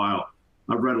on for a while.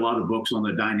 I've read a lot of books on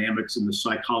the dynamics and the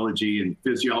psychology and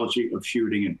physiology of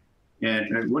shooting,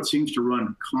 and what seems to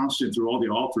run constant through all the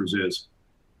authors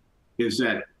is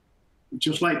that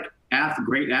just like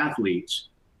great athletes,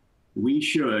 we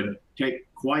should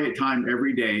take quiet time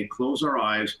every day, close our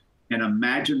eyes, and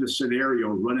imagine the scenario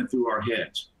running through our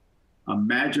heads.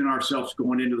 Imagine ourselves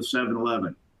going into the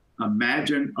 7-Eleven.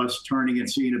 Imagine us turning and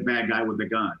seeing a bad guy with a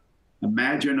gun.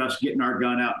 Imagine us getting our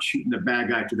gun out, shooting the bad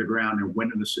guy to the ground and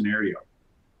winning the scenario.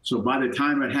 So by the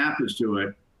time it happens to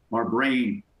it, our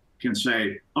brain can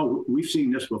say, oh, we've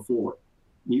seen this before.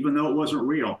 Even though it wasn't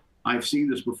real, I've seen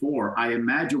this before. I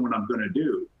imagine what I'm going to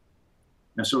do.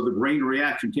 And so the brain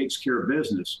reaction takes care of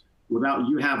business without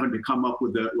you having to come up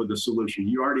with a solution.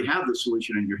 You already have the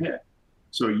solution in your head.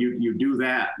 So you do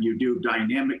that. You do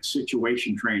dynamic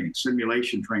situation training,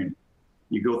 simulation training.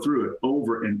 You go through it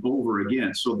over and over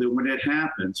again. So that when it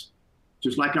happens,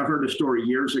 just like I heard a story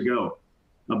years ago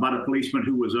about a policeman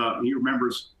who was, he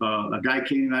remembers a guy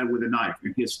came out with a knife,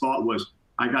 and his thought was,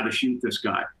 I got to shoot this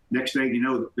guy. Next thing you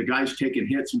know, the guy's taking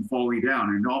hits and falling down.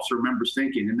 And the officer remembers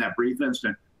thinking in that brief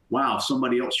instant, wow,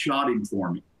 somebody else shot him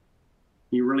for me.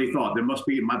 He really thought there must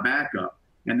be my backup.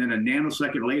 And then a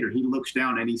nanosecond later, he looks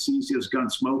down and he sees his gun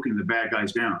smoking and the bad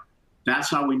guy's down. That's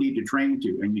how we need to train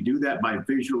to. And you do that by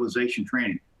visualization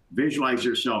training. Visualize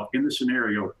yourself in the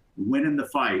scenario, winning the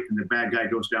fight, and the bad guy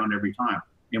goes down every time.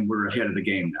 And we're ahead of the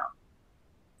game now.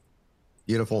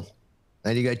 Beautiful.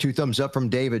 And you got 2 thumbs up from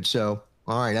David. So,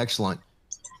 all right, excellent.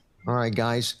 All right,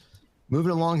 guys.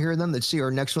 Moving along here then, let's see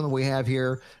our next one that we have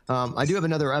here. I do have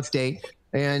another update,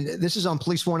 and this is on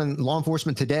Police One and Law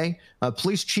Enforcement Today.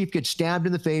 Police chief gets stabbed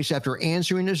in the face after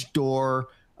answering his door.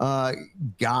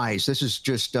 Guys, this is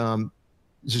just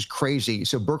this is crazy.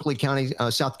 So Berkeley County,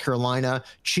 South Carolina,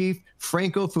 Chief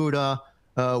Franco Fuda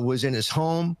was in his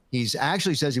home. He's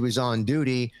actually says he was on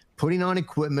duty, putting on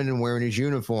equipment and wearing his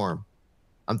uniform.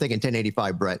 I'm thinking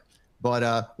 1085, Brett.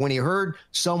 But when he heard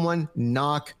someone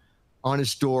knock on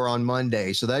his door on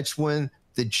Monday, so that's when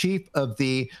the chief of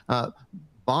the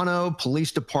Bono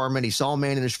Police Department, he saw a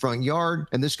man in his front yard,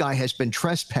 and this guy has been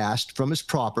trespassed from his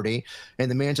property,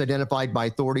 and the man's identified by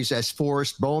authorities as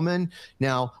Forrest Bowman.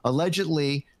 Now,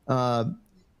 allegedly,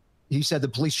 he said the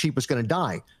police chief was going to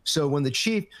die. So when the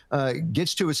chief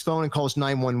gets to his phone and calls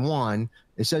 911,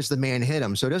 it says the man hit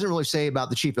him. So it doesn't really say about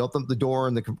the chief opened the door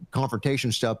and the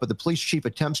confrontation stuff, but the police chief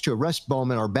attempts to arrest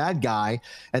Bowman, our bad guy,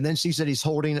 and then sees that he's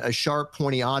holding a sharp,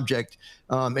 pointy object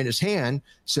in his hand.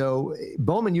 So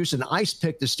Bowman used an ice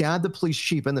pick to stab the police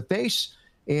chief in the face.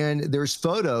 And there's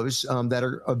photos that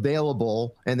are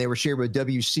available, and they were shared with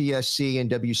WCSC and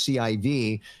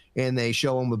WCIV, and they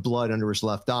show him with blood under his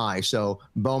left eye. So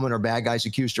Bowman, our bad guy, is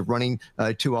accused of running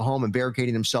to a home and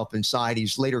barricading himself inside.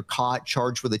 He's later caught,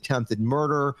 charged with attempted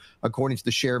murder, according to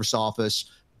the sheriff's office.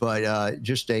 But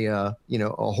just a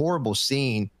horrible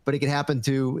scene. But it could happen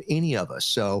to any of us.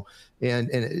 So and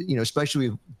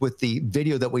especially with the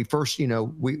video that we first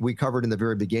we covered in the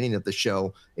very beginning of the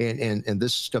show, and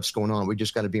this stuff's going on. We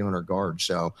just got to be on our guard.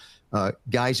 So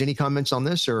guys, any comments on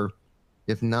this? Or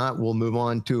if not, we'll move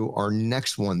on to our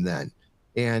next one then.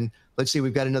 And let's see,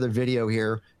 we've got another video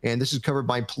here, and this is covered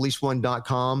by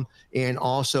policeone.com and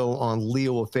also on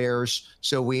Leo Affairs.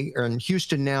 So we are in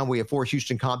Houston now. We have 4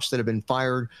 Houston cops that have been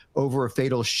fired over a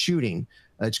fatal shooting.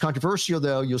 It's controversial,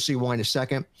 though. You'll see why in a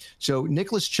second. So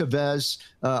Nicholas Chavez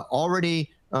already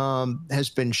has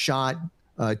been shot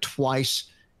twice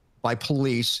by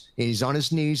police. And he's on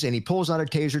his knees, and he pulls out a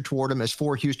taser toward him as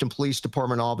 4 Houston Police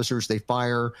Department officers. They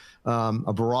fire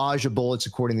a barrage of bullets,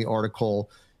 according to the article.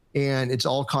 And it's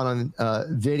all caught on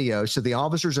video. So the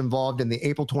officers involved in the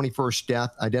April 21st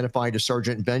death identified as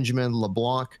Sergeant Benjamin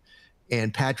LeBlanc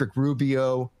and Patrick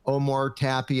Rubio, Omar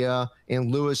Tapia,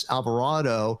 and Luis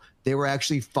Alvarado. They were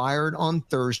actually fired on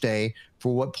Thursday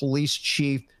for what Police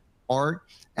Chief Art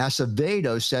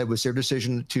Acevedo said was their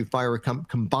decision to fire a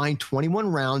combined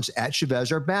 21 rounds at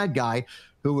Chavez, our bad guy,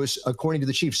 who was, according to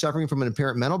the chief, suffering from an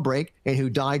apparent mental break and who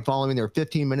died following their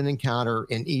 15-minute encounter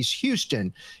in East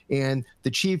Houston. And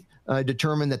the chief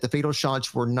determined that the fatal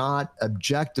shots were not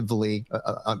objectively,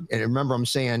 and remember I'm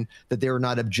saying that they were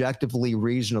not objectively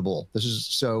reasonable.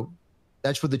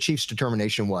 That's what the chief's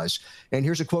determination was. And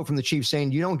here's a quote from the chief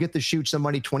saying, "You don't get to shoot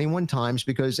somebody 21 times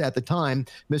because at the time,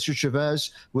 Mr.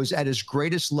 Chavez was at his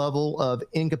greatest level of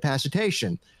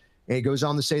incapacitation." And he goes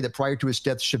on to say that prior to his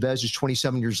death, Chavez is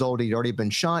 27 years old. He'd already been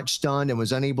shot, stunned, and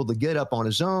was unable to get up on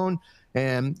his own.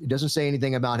 And it doesn't say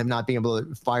anything about him not being able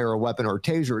to fire a weapon or a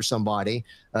taser at somebody,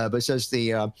 but it says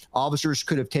the officers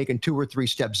could have taken 2 or 3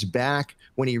 steps back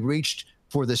when he reached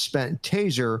for the spent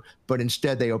taser, but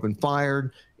instead they opened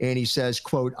fire. And he says,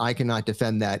 quote, "I cannot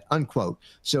defend that," unquote.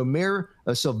 So Mayor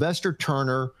Sylvester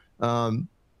Turner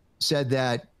said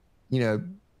that,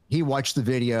 he watched the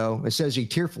video. It says he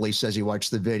tearfully says he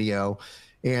watched the video,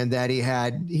 and that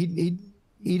he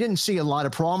didn't see a lot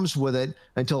of problems with it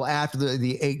until after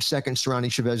the 8 seconds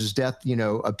surrounding Chavez's death,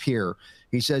 appear.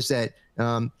 He says that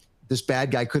this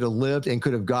bad guy could have lived and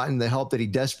could have gotten the help that he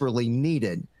desperately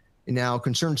needed. Now,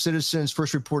 concerned citizens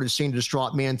first reported seeing a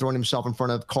distraught man throwing himself in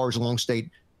front of cars along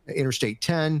Interstate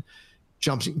 10.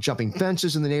 jumping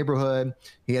fences in the neighborhood.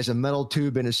 He has a metal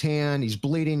tube in his hand. He's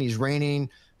bleeding. He's raining.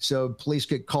 So police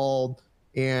get called,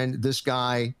 and this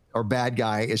guy, or bad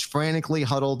guy, is frantically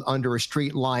huddled under a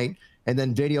street light. And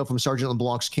then video from Sergeant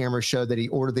LeBlanc's camera showed that he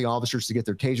ordered the officers to get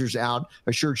their tasers out,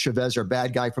 assured Chavez, our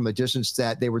bad guy, from a distance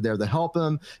that they were there to help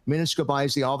him. Minutes go by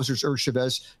as the officers urged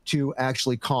Chavez to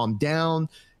actually calm down.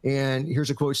 And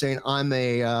here's a quote saying, "I'm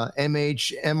a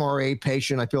MHMRA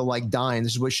patient. I feel like dying."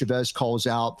 This is what Chavez calls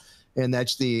out. And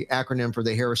that's the acronym for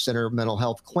the Harris Center Mental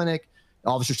Health Clinic.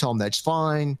 Officers tell him that's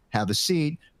fine, have a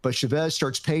seat. But Chavez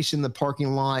starts pacing the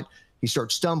parking lot. He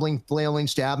starts stumbling, flailing,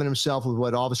 stabbing himself with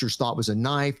what officers thought was a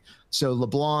knife. So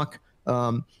LeBlanc,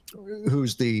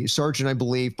 who's the sergeant, I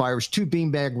believe, fires 2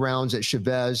 beanbag rounds at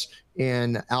Chavez,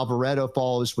 and Alvaredo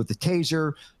follows with the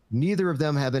taser. Neither of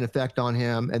them have an effect on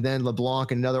him. And then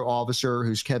LeBlanc and another officer,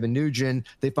 who's Kevin Nugent,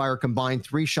 they fire combined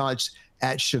 3 shots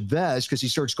at Chavez because he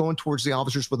starts going towards the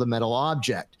officers with a metal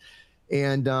object.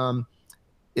 And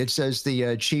it says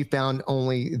the chief found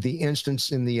only the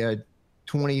instance in the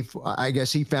 20, I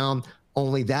guess he found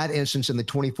only that instance in the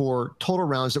 24 total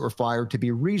rounds that were fired to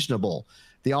be reasonable.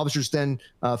 The officers then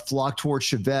flock towards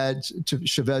Chavez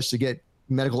to get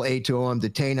medical aid to him,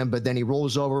 detain him, but then he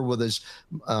rolls over with his,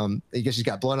 I guess he's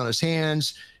got blood on his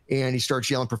hands, and he starts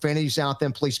yelling profanities out.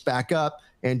 Then police back up,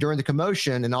 and during the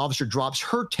commotion, an officer drops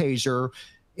her taser,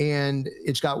 and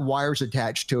it's got wires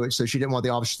attached to it, so she didn't want the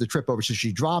officer to trip over, so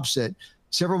she drops it.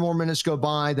 Several more minutes go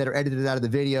by that are edited out of the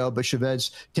video, but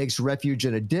Chavez takes refuge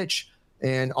in a ditch,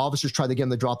 and officers try to get him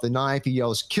to drop the knife. He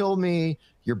yells, "Kill me,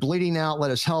 you're bleeding out, let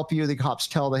us help you," the cops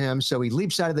tell him. So he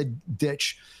leaps out of the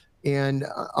ditch and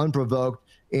unprovoked,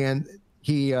 and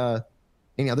he,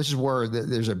 this is where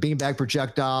there's a beanbag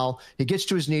projectile. He gets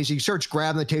to his knees, he starts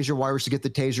grabbing the taser wires to get the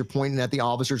taser pointing at the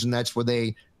officers, and that's where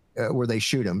they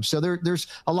shoot him. So there's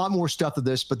a lot more stuff to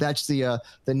this, but that's the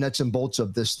nuts and bolts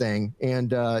of this thing. And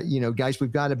guys,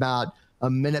 we've got about a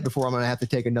minute before I'm going to have to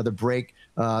take another break.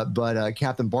 But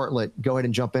Captain Bartlett, go ahead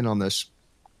and jump in on this.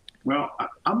 Well,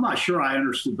 I'm not sure I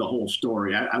understood the whole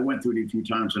story. I went through it a few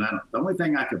times, and the only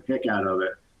thing I could pick out of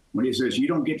it, when he says, "You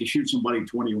don't get to shoot somebody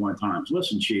 21 times.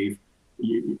 Listen, Chief,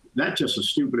 that's just the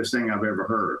stupidest thing I've ever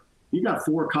heard. You got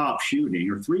 4 cops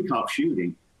shooting or 3 cops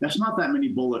shooting. That's not that many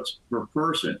bullets per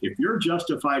person. If you're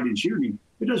justified in shooting,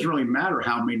 it doesn't really matter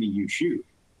how many you shoot.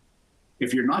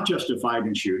 If you're not justified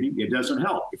in shooting, it doesn't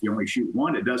help. If you only shoot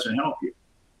 1, it doesn't help you."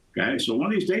 Okay, so one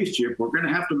of these days, Chip, we're going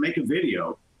to have to make a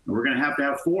video, and we're going to have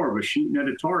 4 of us shooting at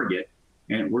a target,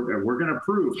 and we're going to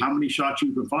prove how many shots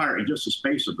you can fire in just a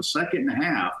space of a second and a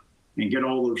half and get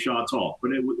all those shots off.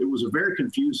 But it was a very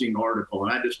confusing article,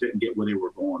 and I just didn't get where they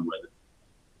were going with it.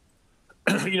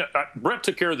 Brett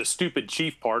took care of the stupid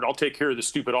chief part. I'll take care of the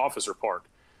stupid officer part.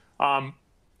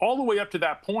 All the way up to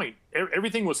that point,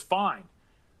 everything was fine.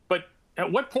 But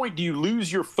at what point do you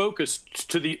lose your focus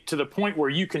to the point where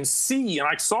you can see, and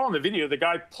I saw in the video, the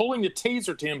guy pulling the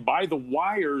taser to him by the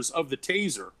wires of the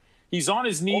taser. He's on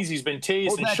his knees. He's been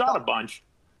tased and shot a bunch.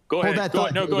 Go ahead. Go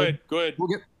ahead.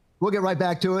 We'll get right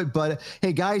back to it. But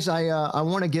hey, guys, I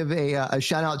want to give a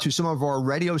shout out to some of our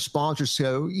radio sponsors.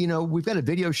 So, we've got a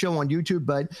video show on YouTube,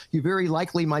 but you very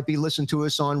likely might be listening to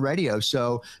us on radio.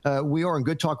 So we are on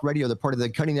Good Talk Radio, the part of the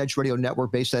Cutting Edge Radio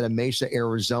Network based out of Mesa,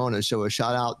 Arizona. So a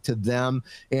shout out to them.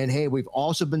 And hey, we've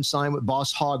also been signed with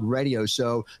Boss Hog Radio.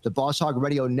 So the Boss Hog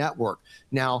Radio Network.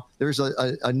 Now, there's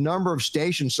a number of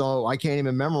stations, so I can't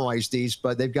even memorize these,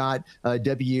 but they've got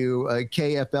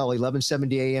WKFL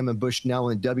 1170 AM in Bushnell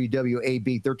and WWAB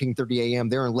 1330 AM.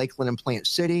 They're in Lakeland and Plant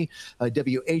City.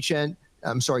 WHNR,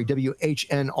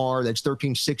 that's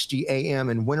 1360 AM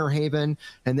in Winter Haven.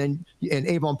 And then in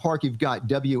Avon Park, you've got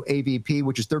WAVP,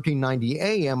 which is 1390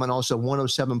 AM and also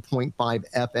 107.5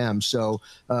 FM. So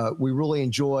we really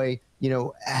enjoy,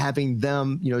 having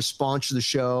them, sponsor the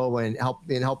show and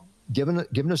help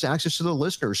giving us access to the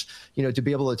listeners, to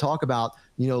be able to talk about,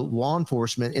 law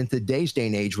enforcement in today's day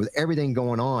and age with everything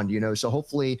going on, so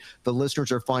hopefully the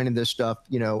listeners are finding this stuff,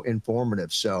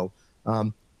 informative. So,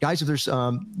 guys, if there's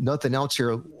nothing else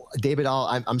here, David,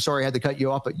 I'm sorry I had to cut you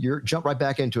off, but jump right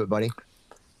back into it, buddy.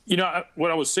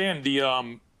 What I was saying,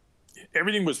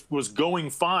 everything was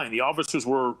going fine. The officers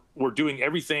were doing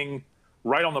everything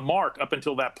right on the mark up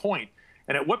until that point.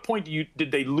 And at what point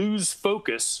did they lose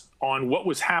focus on what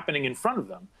was happening in front of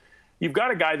them? You've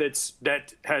got a guy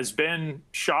that has been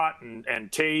shot and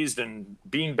tased and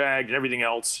beanbagged and everything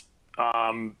else.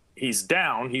 He's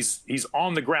down. He's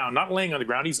on the ground, not laying on the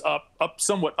ground. He's up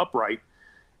somewhat upright,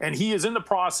 and he is in the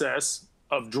process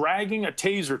of dragging a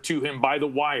taser to him by the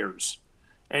wires.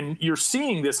 And you're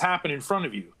seeing this happen in front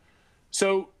of you.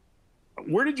 So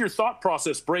where did your thought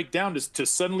process break down to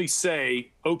suddenly say,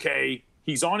 okay,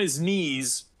 He's on his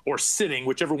knees or sitting,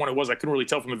 whichever one it was. I couldn't really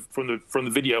tell from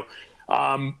the video.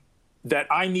 That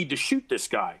I need to shoot this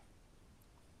guy.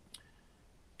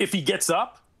 If he gets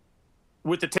up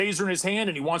with the taser in his hand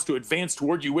and he wants to advance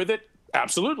toward you with it,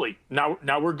 absolutely. Now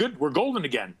we're good. We're golden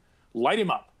again. Light him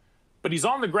up. But he's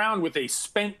on the ground with a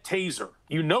spent taser.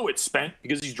 You know it's spent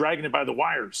because he's dragging it by the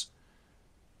wires.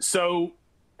 So,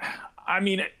 I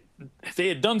mean, they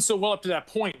had done so well up to that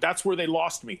point. That's where they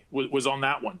lost me, was on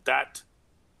that one. That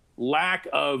lack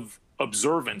of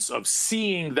observance, of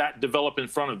seeing that develop in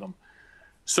front of them.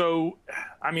 So,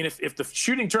 I mean, if the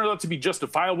shooting turns out to be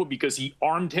justifiable because he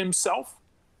armed himself,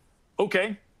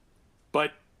 okay.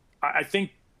 But I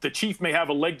think the chief may have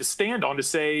a leg to stand on to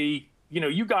say, you know,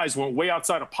 you guys went way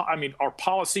outside of, our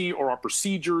policy or our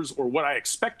procedures or what I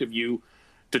expect of you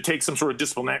to take some sort of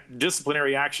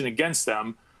disciplinary action against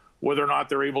them. Whether or not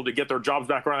they're able to get their jobs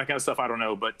back or that kind of stuff, I don't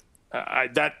know. But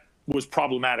that was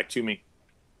problematic to me.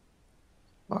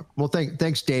 Well,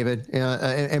 thanks, David.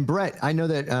 And Brett, I know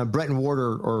that Brett and Ward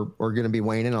are going to be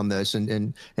weighing in on this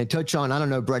and touch on, I don't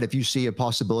know, Brett, if you see a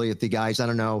possibility if the guys, I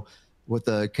don't know what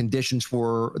the conditions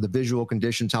were, the visual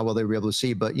conditions, how well they were able to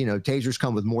see, but, you know, tasers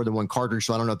come with more than one cartridge.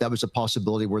 So I don't know if that was a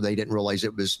possibility where they didn't realize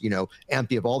it was, you know,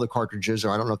 empty of all the cartridges, or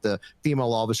I don't know if the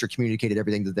female officer communicated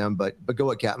everything to them, but go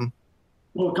ahead, Captain.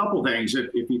 Well, a couple things.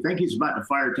 If you think he's about to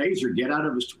fire a taser, get out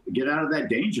of that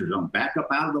danger zone. Back up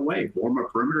out of the way. Form a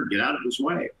perimeter. Get out of his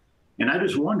way. And I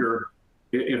just wonder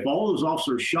if all those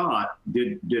officers shot,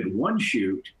 did one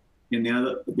shoot and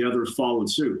the others followed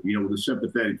suit? You know, with a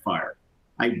sympathetic fire.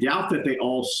 I doubt that they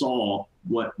all saw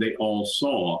what they all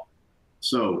saw.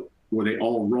 So were they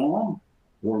all wrong,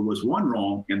 or was one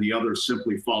wrong and the others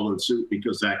simply followed suit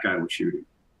because that guy was shooting?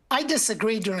 I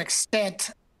disagree to an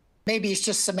extent. Maybe it's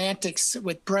just semantics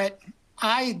with Brett.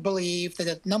 I believe that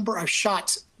the number of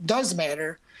shots does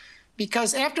matter,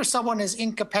 because after someone is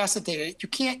incapacitated, you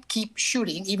can't keep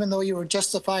shooting even though you were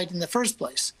justified in the first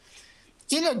place.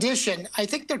 In addition, I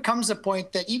think there comes a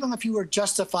point that even if you were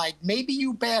justified, maybe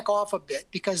you back off a bit,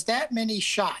 because that many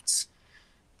shots,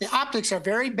 the optics are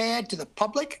very bad to the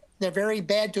public. They're very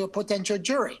bad to a potential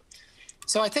jury.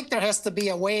 So I think there has to be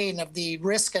a weighing of the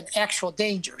risk and actual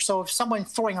danger. So if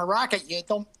someone's throwing a rock at you,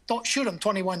 don't shoot him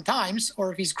 21 times.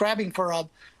 Or if he's grabbing for a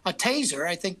taser,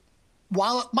 I think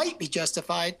while it might be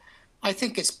justified, I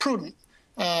think it's prudent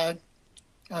to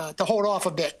hold off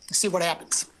a bit and see what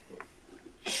happens.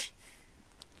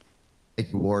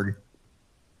 Thank you, Ward.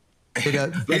 Hey,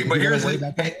 but here's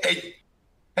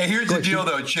the deal,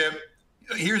 though, Chip.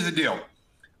 Here's the deal.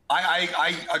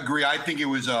 I agree. I think it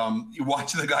was you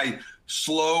watch the guy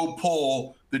slow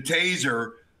pull the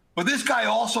taser, but this guy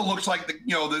also looks like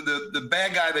the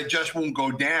bad guy that just won't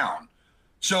go down.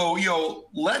 So, you know,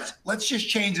 let's just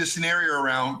change the scenario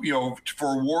around, you know,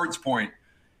 for Ward's point.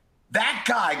 That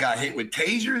guy got hit with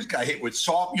tasers, got hit with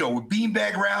with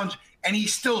beanbag rounds, and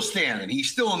he's still standing. He's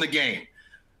still in the game.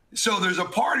 So there's a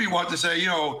part of you want to say, you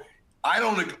know,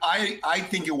 I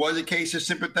think it was a case of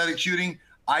sympathetic shooting.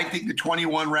 I think the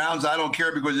 21 rounds, I don't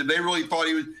care, because if they really thought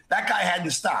that guy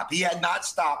hadn't stopped. He had not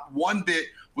stopped one bit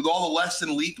with all the less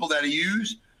than lethal that he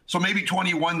used. So maybe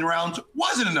 21 rounds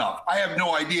wasn't enough. I have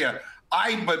no idea.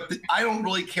 But I don't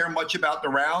really care much about the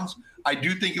rounds. I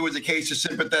do think it was a case of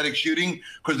sympathetic shooting,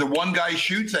 because the one guy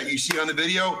shoots that you see on the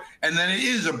video, and then it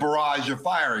is a barrage of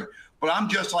firing. But I'm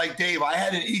just like Dave. I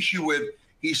had an issue with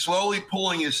he's slowly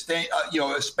pulling his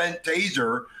a spent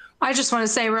taser. I just want to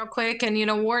say real quick, and, you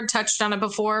know, Ward touched on it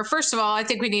before. First of all, I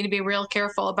think we need to be real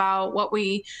careful about what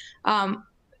we, and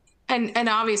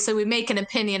obviously we make an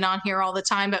opinion on here all the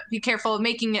time, but be careful of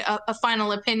making a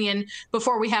final opinion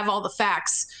before we have all the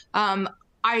facts.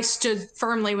 I stood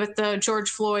firmly with the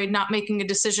George Floyd not making a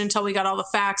decision until we got all the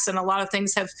facts, and a lot of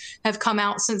things have come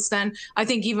out since then. I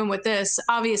think even with this,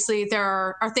 obviously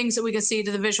there are things that we can see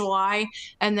to the visual eye,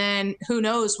 and then who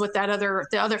knows what the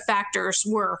other factors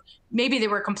were. Maybe they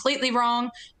were completely wrong.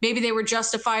 Maybe they were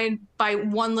justified by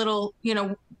one little, you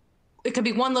know, it could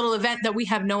be one little event that we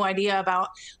have no idea about.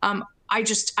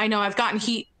 I know I've gotten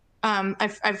heat.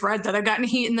 I've read that I've gotten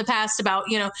heat in the past about,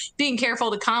 you know, being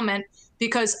careful to comment,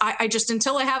 because I just,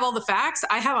 until I have all the facts,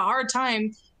 I have a hard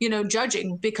time, you know,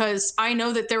 judging, because I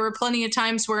know that there were plenty of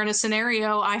times where in a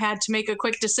scenario I had to make a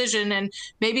quick decision and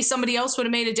maybe somebody else would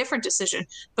have made a different decision.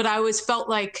 But I always felt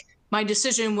like my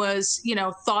decision was, you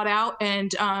know, thought out,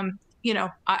 and, you know,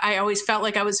 I always felt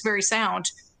like I was very sound.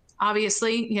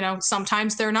 Obviously, you know,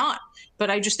 sometimes they're not,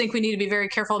 but I just think we need to be very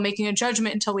careful of making a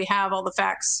judgment until we have all the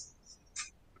facts.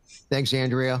 Thanks,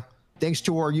 Andrea. Thanks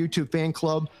to our YouTube fan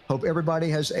club. Hope everybody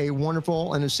has a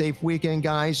wonderful and a safe weekend,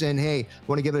 guys. And hey,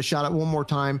 want to give a shout out one more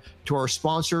time to our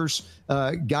sponsors.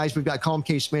 Guys, we've got Column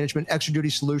Case Management, Extra Duty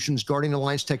Solutions, Guardian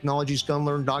Alliance Technologies,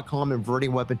 Gunlearn.com, and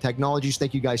Viridian Weapon Technologies.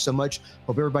 Thank you guys so much.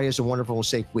 Hope everybody has a wonderful and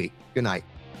safe week. Good night.